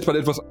 3 minutes, but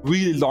it was a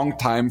really long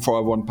time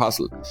for one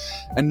puzzle.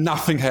 And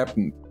nothing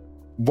happened.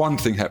 One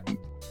thing happened.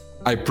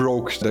 I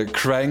broke the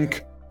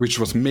crank, which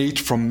was made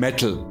from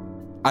metal.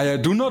 I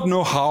do not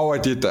know how I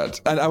did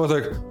that. And I was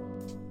like,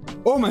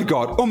 oh my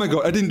God,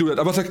 I didn't do that.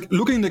 I was like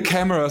looking in the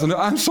cameras and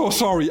I'm so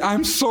sorry.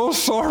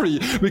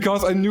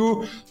 Because I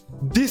knew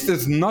this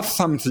is not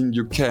something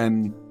you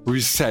can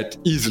reset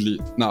easily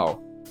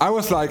now. I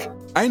was like,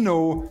 I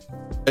know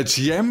a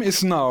GM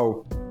is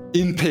now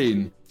in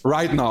pain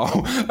right now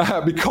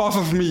because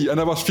of me.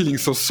 And I was feeling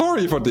so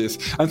sorry for this.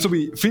 And so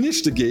we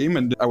finished the game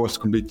and I was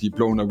completely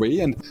blown away.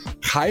 And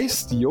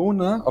Gijs, the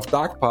owner of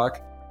Dark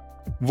Park,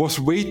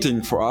 was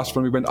waiting for us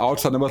when we went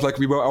outside. And it was like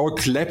we were all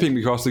clapping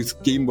because this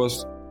game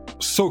was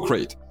so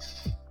great.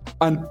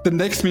 And the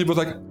next minute was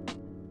like,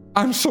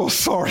 I'm so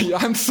sorry.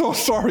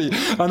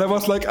 And I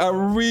was like, I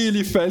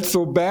really felt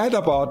so bad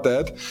about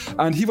that.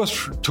 And he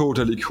was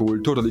totally cool,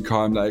 totally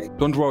calm. Like,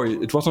 don't worry,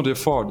 it was not your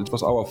fault. It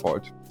was our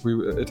fault.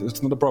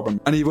 It's not a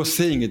problem. And he was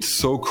saying it's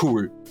so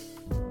cool.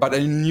 But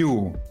I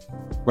knew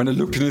when I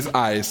looked in his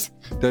eyes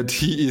that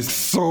he is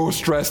so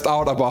stressed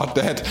out about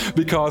that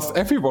because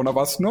every one of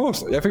us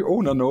knows, every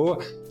owner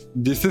knows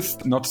this is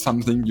not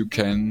something you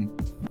can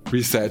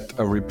reset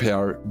or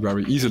repair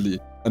very easily.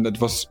 And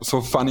it was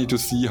so funny to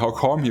see how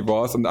calm he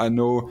was. And I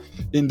know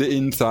in the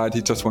inside,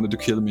 he just wanted to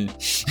kill me.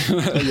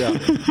 Yeah.